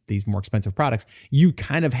these more expensive products, you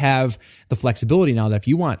kind of have the flexibility now that if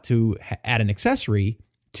you want to add an accessory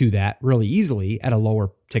to that really easily at a lower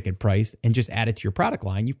ticket price and just add it to your product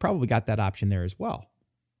line, you've probably got that option there as well.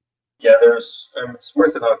 Yeah, there's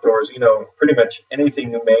Sports and Outdoors, pretty much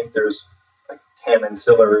anything you make, there's like 10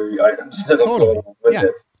 ancillary items that go with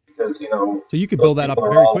it. Because, so you could build that up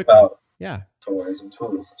very quickly. Yeah. Toys and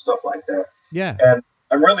tools and stuff like that. Yeah. And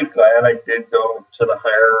I'm really glad I did go to the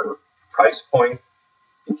higher price point,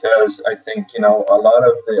 because I think, a lot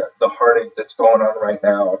of the heartache that's going on right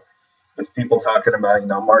now with people talking about,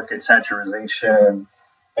 market saturation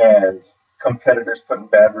and competitors putting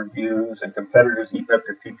bad reviews and competitors eating up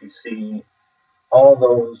your PPC, all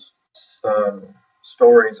those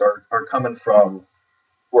stories are coming from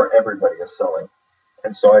where everybody is selling.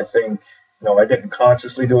 And so I think, I didn't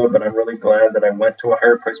consciously do it, but I'm really glad that I went to a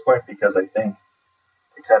higher price point, because I think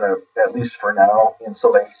it kind of, at least for now,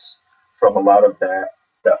 insulates from a lot of that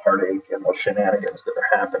heartache and those shenanigans that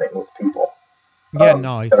are happening with people. Yeah,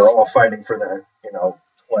 nice. That are all fighting for that,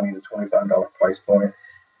 $20 to $25 price point,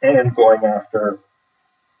 and going after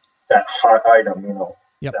that hot item,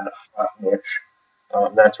 that hot niche.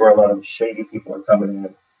 That's where a lot of shady people are coming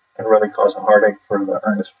in and really causing heartache for the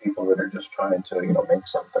earnest people that are just trying to, make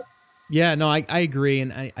something. Yeah, no, I agree.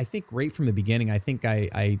 And I think right from the beginning, I think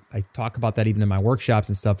I talk about that even in my workshops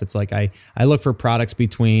and stuff. It's like I look for products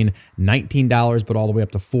between $19, but all the way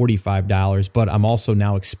up to $45. But I'm also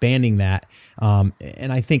now expanding that.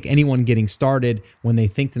 And I think anyone getting started, when they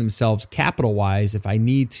think to themselves, capital wise, if I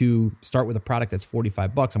need to start with a product that's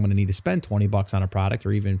 $45, I'm going to need to spend $20 on a product,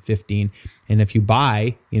 or even 15. And if you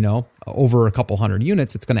buy, over a couple hundred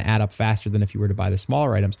units, it's going to add up faster than if you were to buy the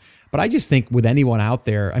smaller items. But I just think with anyone out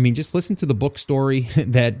there, I mean, just listen to the book story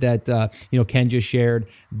that Ken just shared,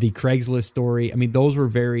 the Craigslist story. I mean, those were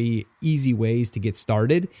very easy ways to get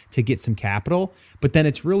started, to get some capital. But then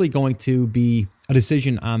it's really going to be a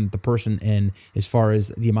decision on the person and as far as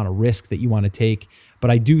the amount of risk that you want to take. But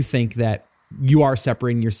I do think that you are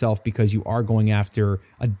separating yourself because you are going after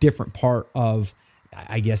a different part of,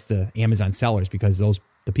 I guess, the Amazon sellers, because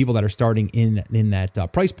the people that are starting in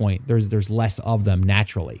that price point, there's less of them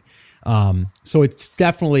naturally. So it's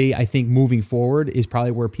definitely, I think, moving forward is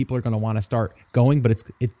probably where people are going to want to start going. But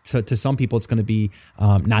to some people, it's going to be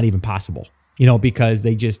not even possible, because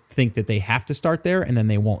they just think that they have to start there and then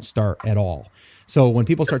they won't start at all. So when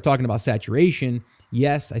people start talking about saturation,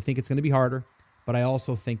 yes, I think it's going to be harder, but I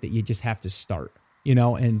also think that you just have to start,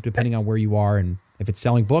 and depending on where you are and if it's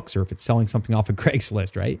selling books or if it's selling something off of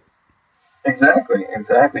Craigslist, right? Exactly. You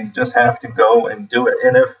just have to go and do it.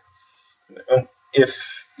 And if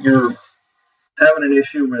you're having an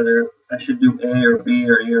issue whether I should do A or B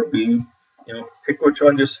or A or B, pick which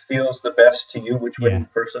one just feels the best to you, which one you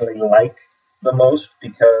personally like the most,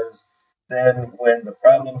 because then when the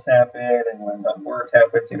problems happen and when the work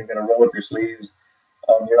happens, you're going to roll up your sleeves.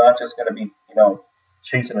 You're not just going to be,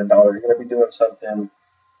 chasing a dollar. You're going to be doing something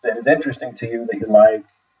that is interesting to you, that you like.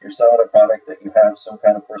 You're selling a product that you have some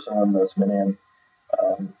kind of personal investment in,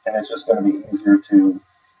 and it's just going to be easier to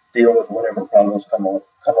deal with whatever problems come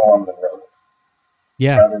along the road.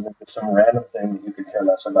 Yeah. Rather than just some random thing that you could care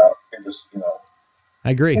less about. You're just, I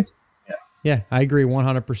agree. Yeah, I agree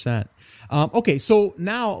 100%. Okay, so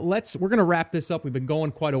now we're going to wrap this up. We've been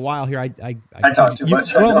going quite a while here. I talked too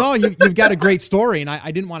much. Well, no, you've got a great story, and I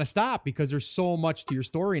didn't want to stop because there's so much to your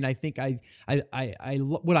story. And I think what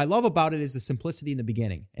I love about it is the simplicity in the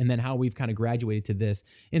beginning, and then how we've kind of graduated to this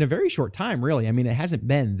in a very short time, really. I mean, it hasn't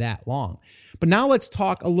been that long. But now let's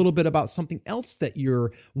talk a little bit about something else that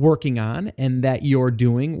you're working on and that you're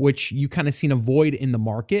doing, which you kind of seen a void in the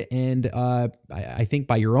market. And I think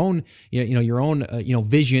by your own, your own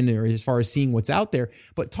vision, or as far as seeing what's out there.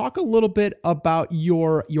 But talk a little bit about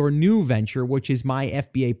your new venture, which is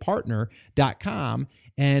myfbapartner.com,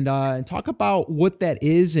 and talk about what that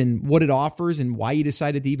is and what it offers and why you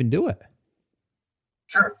decided to even do it.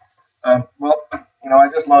 Sure. Well, I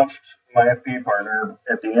just launched my FBA partner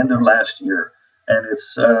at the end of last year, and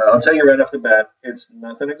it's I'll tell you right off the bat, it's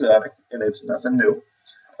nothing exotic and it's nothing new.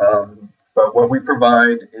 But what we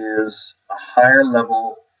provide is a higher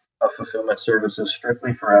level of fulfillment services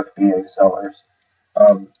strictly for FBA sellers.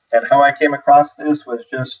 And how I came across this was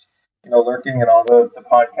just, lurking in all the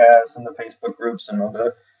podcasts and the Facebook groups and all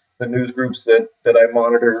the news groups that I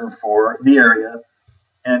monitor for the area.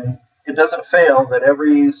 And it doesn't fail that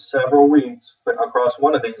every several weeks across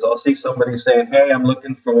one of these, I'll see somebody saying, hey, I'm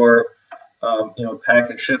looking for, pack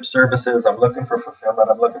and ship services. I'm looking for fulfillment.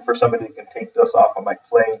 I'm looking for somebody who can take this off of my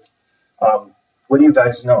plate. What do you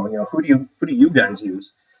guys know? Who do you guys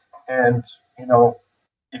use? And,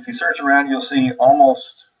 if you search around, you'll see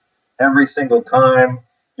almost every single time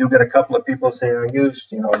you'll get a couple of people saying, I used,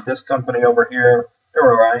 this company over here. They're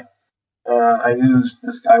all right. I used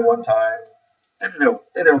this guy one time. They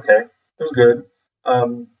did okay. It was good.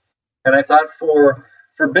 And I thought for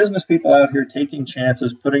business people out here taking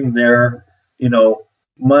chances, putting their,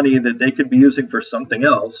 money that they could be using for something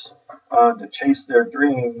else to chase their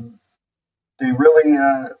dream, they really,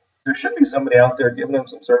 there should be somebody out there giving them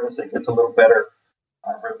some service that gets a little better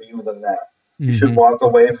review than that. Mm-hmm. You should walk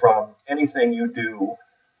away from anything you do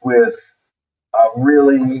with a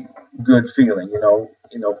really good feeling,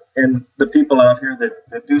 and the people out here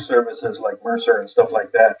that do services like Mercer and stuff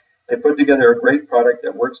like that, they put together a great product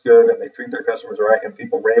that works good and they treat their customers right and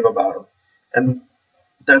people rave about them. And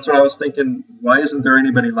that's what I was thinking, why isn't there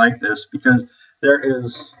anybody like this? Because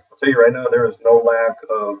I'll tell you right now, there is no lack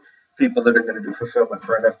of people that are going to do fulfillment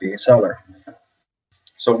for an FBA seller.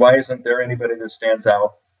 So why isn't there anybody that stands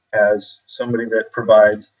out as somebody that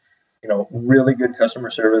provides, really good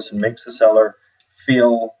customer service and makes the seller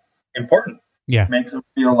feel important? Yeah. Makes them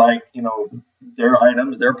feel like, their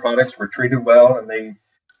items, their products were treated well and they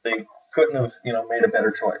couldn't have, made a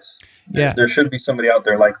better choice. Yeah. There should be somebody out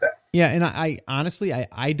there like that. Yeah. And I honestly,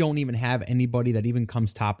 I don't even have anybody that even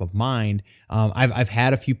comes top of mind. I've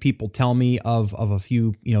had a few people tell me of a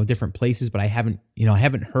few, different places, but I haven't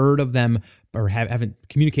heard of them or haven't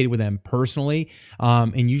communicated with them personally.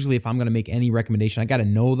 And usually if I'm going to make any recommendation, I got to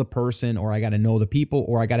know the person or I got to know the people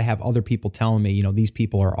or I got to have other people telling me, these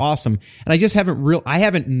people are awesome. And I just I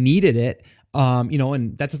haven't needed it.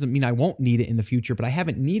 And that doesn't mean I won't need it in the future, but I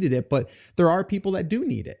haven't needed it, but there are people that do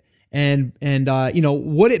need it. And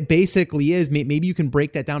what it basically is, maybe you can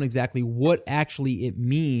break that down exactly what actually it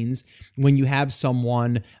means when you have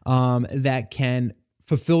someone, that can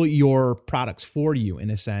fulfill your products for you in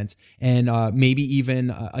a sense. And, maybe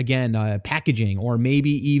even, packaging or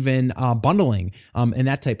maybe even, bundling, and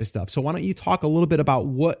that type of stuff. So why don't you talk a little bit about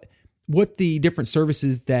what the different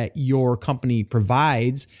services that your company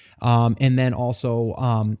provides, and then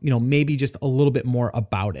also, maybe just a little bit more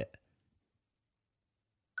about it.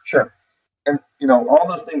 Sure. And, all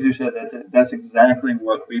those things you said, that's exactly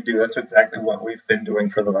what we do. That's exactly what we've been doing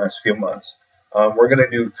for the last few months. We're going to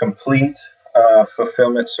do complete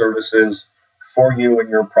fulfillment services for you and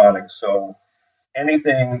your products. So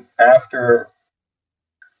anything after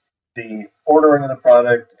the ordering of the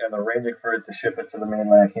product and arranging for it to ship it to the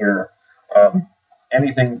mainland here,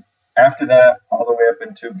 anything after that, all the way up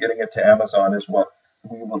into getting it to Amazon is what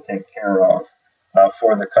we will take care of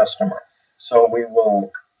for the customer. So we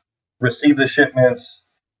will receive the shipments,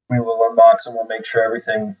 we will unbox them, we'll make sure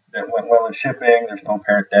everything that went well in shipping, there's no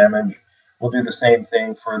apparent damage. We'll do the same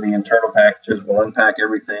thing for the internal packages. We'll unpack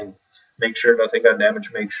everything, make sure nothing got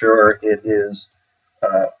damaged, make sure it is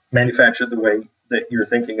manufactured the way that you're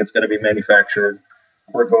thinking it's going to be manufactured.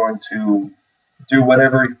 We're going to do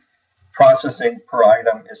whatever processing per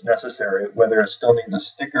item is necessary, whether it still needs a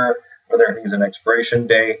sticker, whether it needs an expiration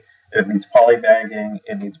date, it needs polybagging,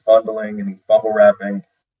 it needs bundling, it needs bubble wrapping.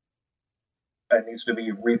 It needs to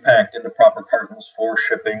be repacked into proper cartons for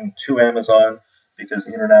shipping to Amazon because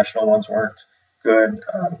the international ones weren't good.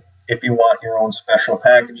 If you want your own special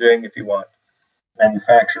packaging, if you want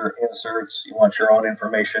manufacturer inserts, you want your own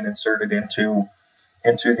information inserted into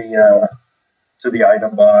the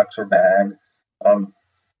item box or bag.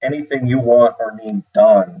 Anything you want or need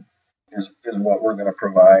done is what we're going to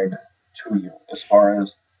provide to you as far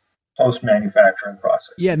as post-manufacturing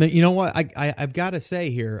process. Yeah, you know what? I've got to say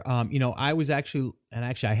here, I was actually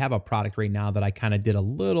I have a product right now that I kind of did a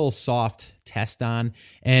little soft test on,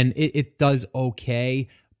 and it does okay.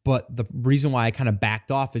 But the reason why I kind of backed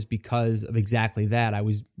off is because of exactly that. I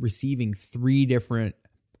was receiving 3 different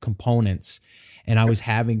components, and I was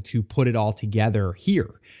having to put it all together here.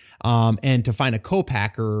 And to find a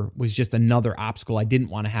co-packer was just another obstacle I didn't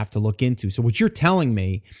want to have to look into. So what you're telling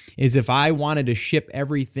me is if I wanted to ship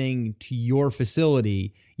everything to your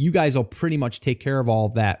facility, you guys will pretty much take care of all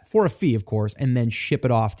of that for a fee, of course, and then ship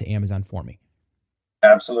it off to Amazon for me.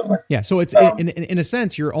 Absolutely. Yeah. So it's in a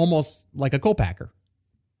sense, you're almost like a co-packer.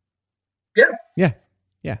 Yeah.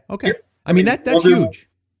 Yeah. Okay. Yeah. I mean, that's huge.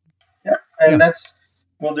 Yeah. And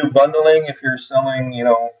we'll do bundling if you're selling,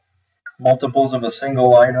 multiples of a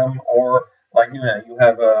single item, or like you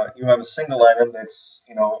have a single item that's,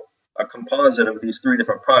 a composite of these 3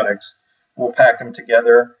 different products. We'll pack them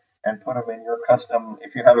together and put them in your custom,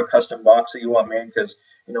 if you have a custom box that you want made, because,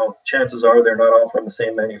 chances are they're not all from the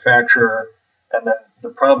same manufacturer. And then the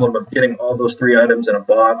problem of getting all those 3 items in a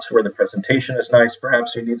box where the presentation is nice,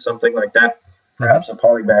 perhaps you need something like that. Perhaps a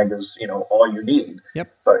poly bag is, all you need.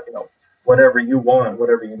 Yep. But, whatever you want,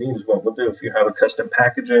 whatever you need is what we'll do. If you have a custom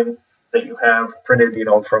packaging that you have printed,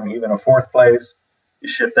 from even a 4th place, you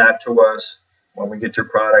ship that to us. When we get your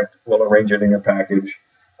product, we'll arrange it in your package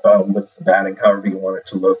with the batting, however you want it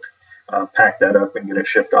to look. Pack that up and get it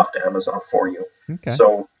shipped off to Amazon for you. Okay.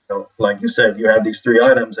 So, like you said, you had these 3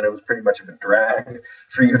 items, and it was pretty much of a drag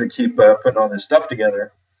for you to keep putting all this stuff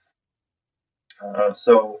together.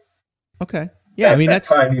 Okay. Yeah, that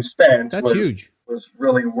time you spent was huge. Was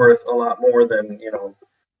really worth a lot more than,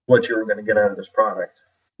 what you were going to get out of this product.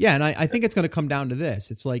 Yeah, and I think it's going to come down to this.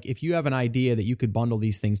 It's like if you have an idea that you could bundle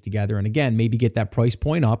these things together, and again, maybe get that price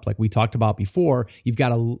point up, like we talked about before. You've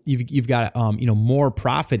got more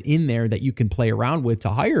profit in there that you can play around with to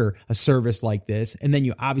hire a service like this, and then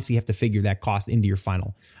you obviously have to figure that cost into your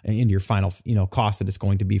final cost that it's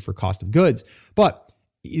going to be for cost of goods. But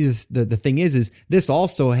the thing is this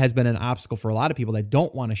also has been an obstacle for a lot of people that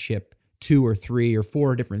don't want to ship 2 or 3 or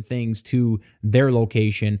 4 different things to their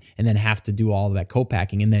location and then have to do all of that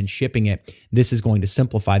co-packing and then shipping it. This is going to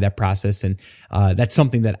simplify that process. And that's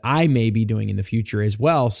something that I may be doing in the future as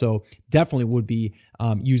well. So definitely would be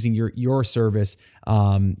using your service,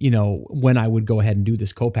 when I would go ahead and do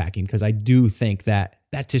this co-packing, because I do think that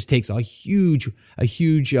just takes a huge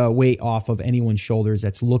weight off of anyone's shoulders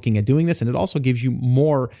that's looking at doing this. And it also gives you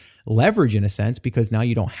more leverage in a sense, because now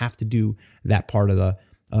you don't have to do that part of the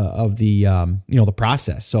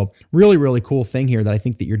process. So really, really cool thing here that I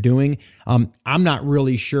think that you're doing. I'm not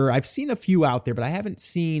really sure. I've seen a few out there, but I haven't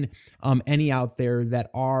seen any out there that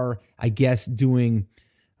are, I guess, doing.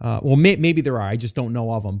 Maybe there are. I just don't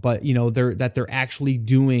know of them. But they're actually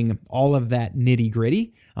doing all of that nitty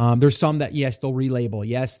gritty. There's some that yes, they'll relabel.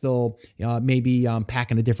 Yes, they'll maybe pack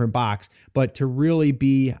in a different box. But to really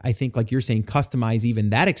be, I think, like you're saying, customize even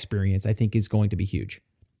that experience, I think is going to be huge.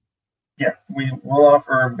 Yeah, we will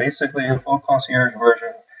offer basically a full concierge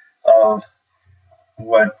version of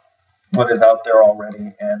what is out there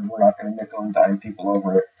already, and we're not going to nickel and dime people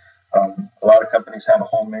over it. A lot of companies have a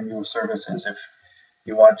whole menu of services. If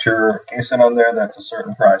you want your ASIN on there, that's a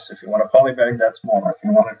certain price. If you want a poly bag, that's more. If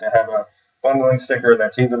you want it to have a bundling sticker,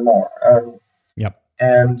 that's even more. Yep.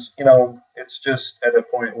 And, it's just at a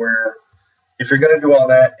point where if you're going to do all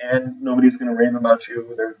that and nobody's going to rave about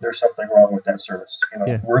you, there's something wrong with that service.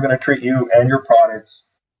 We're going to treat you and your products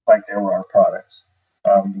like they were our products,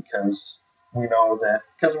 because we know that,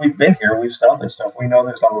 because we've been here, we've sold this stuff. We know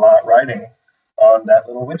there's a lot riding on that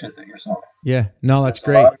little widget that you're selling. Yeah, no, that's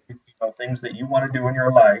great. A lot of, things that you want to do in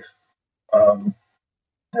your life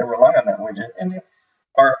that rely on that widget, and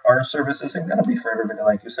our service isn't going to be for everybody.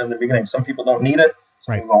 Like you said in the beginning, some people don't need it,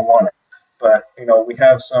 some people don't want it. But, we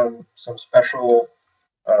have some special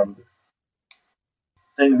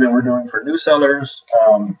things that we're doing for new sellers,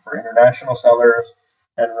 for international sellers,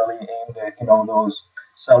 and really aimed at, those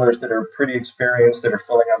sellers that are pretty experienced, that are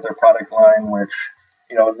filling out their product line, which,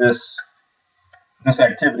 this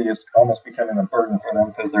activity is almost becoming a burden for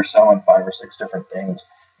them because they're selling 5 or 6 different things.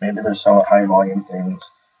 Maybe they're selling high volume things.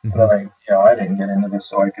 Mm-hmm. And they're like, I didn't get into this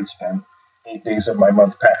so I could spend 8 days of my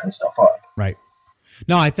month packing stuff up. Right.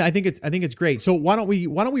 No, I think it's great. So why don't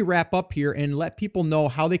we wrap up here and let people know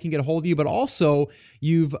how they can get a hold of you, but also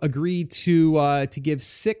you've agreed to give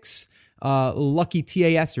 6 lucky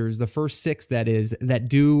TASers, the first 6 that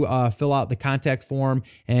do fill out the contact form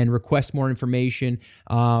and request more information.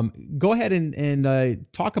 Go ahead and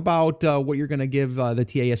talk about what you're going to give the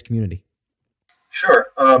TAS community. Sure.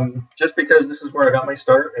 Just because this is where I got my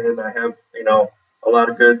start, and I have a lot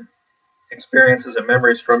of good experiences and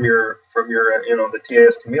memories from your the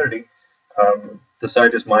TAS community. The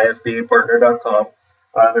site is myfbapartner.com.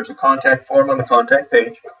 There's a contact form on the contact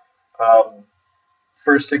page.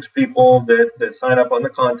 First 6 people that sign up on the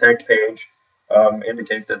contact page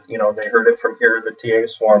indicate that they heard it from here, the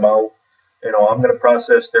TAS form. I'm going to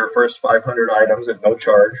process their first 500 items at no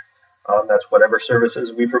charge. That's whatever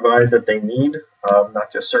services we provide that they need,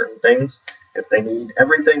 not just certain things. If they need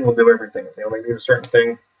everything, we'll do everything. If they only need a certain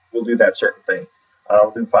thing, we'll do that certain thing.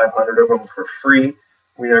 I'll do 500 of them for free.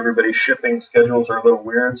 Everybody's shipping schedules are a little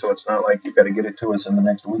weird, so it's not like you've got to get it to us in the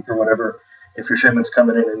next week or whatever. If your shipment's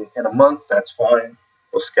coming in a month, that's fine.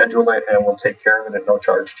 We'll schedule it and we'll take care of it at no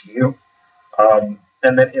charge to you.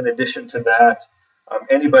 And then in addition to that,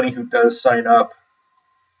 anybody who does sign up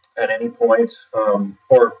at any point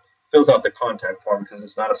or fills out the contact form, because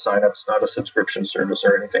it's not a sign up, it's not a subscription service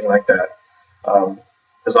or anything like that.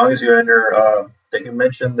 As long as you enter that you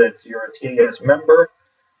mention that you're a TAS member,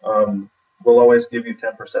 we'll always give you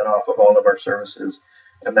 10% off of all of our services,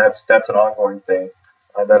 and that's an ongoing thing.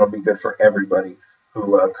 That'll be good for everybody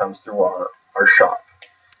who comes through our shop.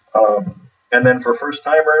 And then for first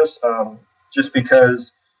timers, just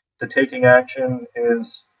because the taking action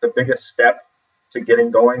is the biggest step to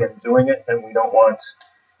getting going and doing it, and we don't want,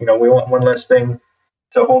 we want one less thing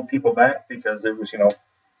to hold people back, because there was,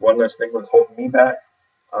 one less thing was holding me back.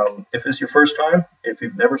 If it's your first time, if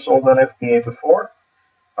you've never sold on FBA before,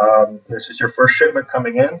 this is your first shipment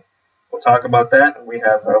coming in, we'll talk about that. And we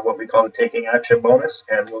have what we call the taking action bonus,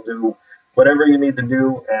 and we'll do whatever you need to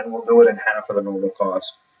do, and we'll do it in half of the normal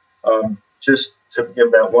cost. Just to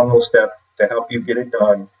give that one little step to help you get it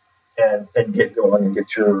done and get going and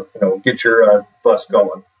get your bus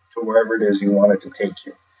going to wherever it is you want it to take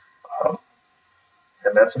you.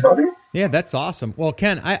 And that's about it. Yeah, that's awesome. Well,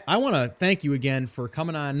 Ken, I want to thank you again for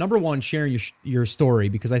coming on. Number one, sharing your story,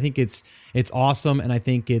 because I think it's awesome, and I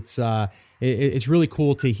think it's really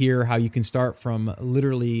cool to hear how you can start from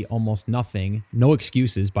literally almost nothing, no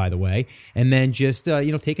excuses, by the way, and then just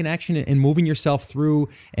taking action and moving yourself through.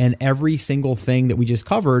 And every single thing that we just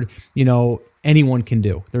covered, anyone can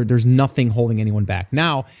do. There's nothing holding anyone back.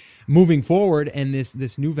 Now, moving forward, and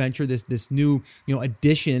this new venture, this new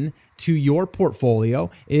addition to your portfolio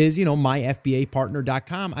is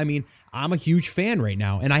myfbapartner.com. I mean, I'm a huge fan right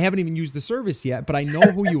now, and I haven't even used the service yet, but I know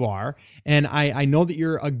who you are, and I know that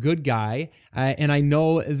you're a good guy, and I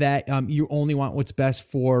know that you only want what's best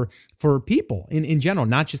for people in general,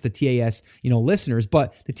 not just the TAS listeners,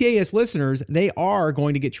 but the TAS listeners, they are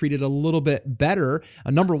going to get treated a little bit better.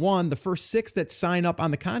 Number one, the first 6 that sign up on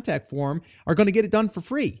the contact form are going to get it done for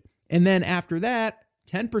free, and then after that,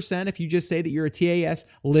 10% if you just say that you're a TAS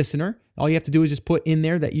listener. All you have to do is just put in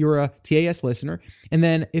there that you're a TAS listener. And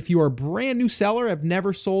then if you are a brand new seller, have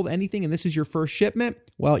never sold anything, and this is your first shipment,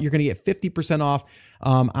 well, you're going to get 50% off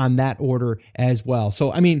on that order as well.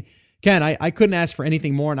 So, I mean, Ken, I couldn't ask for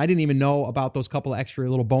anything more, and I didn't even know about those couple of extra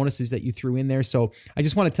little bonuses that you threw in there. So I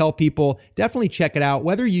just want to tell people, definitely check it out.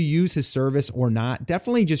 Whether you use his service or not,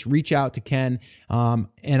 definitely just reach out to Ken, and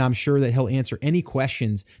I'm sure that he'll answer any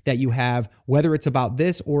questions that you have, whether it's about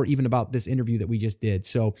this or even about this interview that we just did.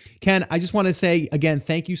 So Ken, I just want to say, again,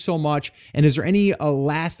 thank you so much. And is there any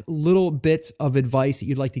last little bits of advice that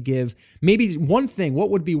you'd like to give? Maybe one thing, what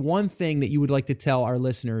would be one thing that you would like to tell our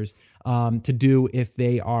listeners to do if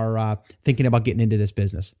they are thinking about getting into this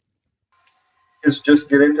business? Is just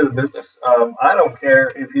get into the business. I don't care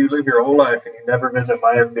if you live your whole life and you never visit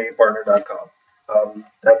myfbapartner.com.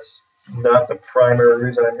 That's not the primary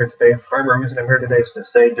reason I'm here today. The primary reason I'm here today is to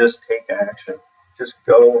say just take action. Just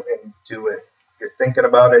go and do it. If you're thinking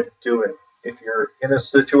about it, do it. If you're in a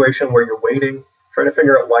situation where you're waiting, try to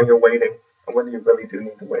figure out why you're waiting and whether you really do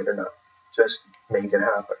need to wait or not. Just make it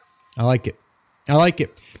happen. I like it.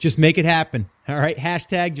 Just make it happen. All right.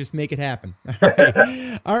 Hashtag just make it happen. All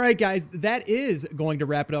right. All right, guys. That is going to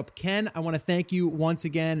wrap it up. Ken, I want to thank you once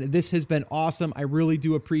again. This has been awesome. I really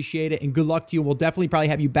do appreciate it. And good luck to you. We'll definitely probably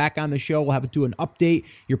have you back on the show. We'll have to do an update.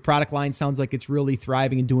 Your product line sounds like it's really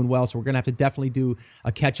thriving and doing well. So we're going to have to definitely do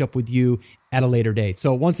a catch up with you at a later date.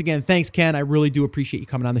 So once again, thanks, Ken. I really do appreciate you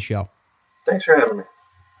coming on the show. Thanks for having me.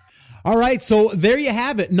 All right, so there you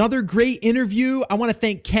have it. Another great interview. I want to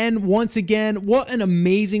thank Ken once again. What an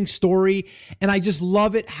amazing story. And I just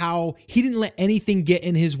love it how he didn't let anything get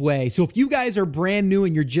in his way. So if you guys are brand new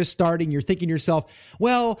and you're just starting, you're thinking to yourself,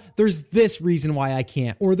 well, there's this reason why I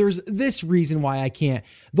can't, or there's this reason why I can't.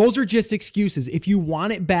 Those are just excuses. If you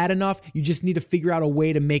want it bad enough, you just need to figure out a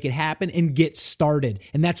way to make it happen and get started.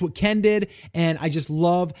 And that's what Ken did. And I just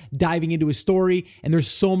love diving into his story. And there's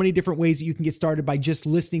so many different ways that you can get started by just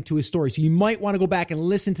listening to his story. So you might want to go back and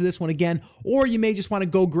listen to this one again, or you may just want to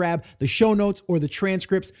go grab the show notes or the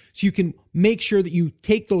transcripts so you can make sure that you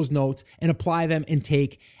take those notes and apply them and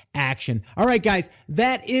take action. All right, guys,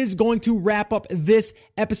 that is going to wrap up this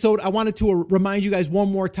episode. I wanted to remind you guys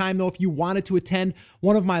one more time, though, if you wanted to attend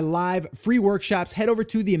one of my live free workshops, head over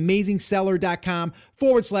to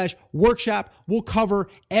theamazingseller.com/workshop. We'll cover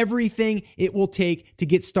everything it will take to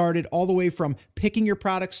get started, all the way from picking your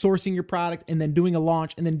product, sourcing your product, and then doing a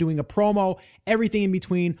launch, and then doing a promo, everything in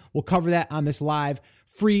between. We'll cover that on this live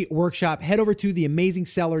free workshop. Head over to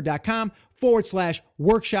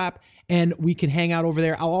theamazingseller.com/workshop, and we can hang out over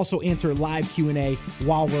there. I'll also answer live Q&A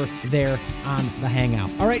while we're there on the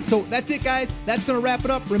Hangout. All right, so that's it, guys. That's going to wrap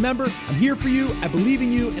it up. Remember, I'm here for you. I believe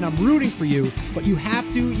in you, and I'm rooting for you. But you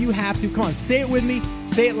have to. Come on, say it with me.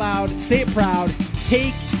 Say it loud. Say it proud.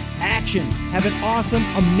 Take action. Have an awesome,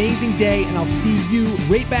 amazing day, and I'll see you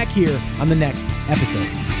right back here on the next episode.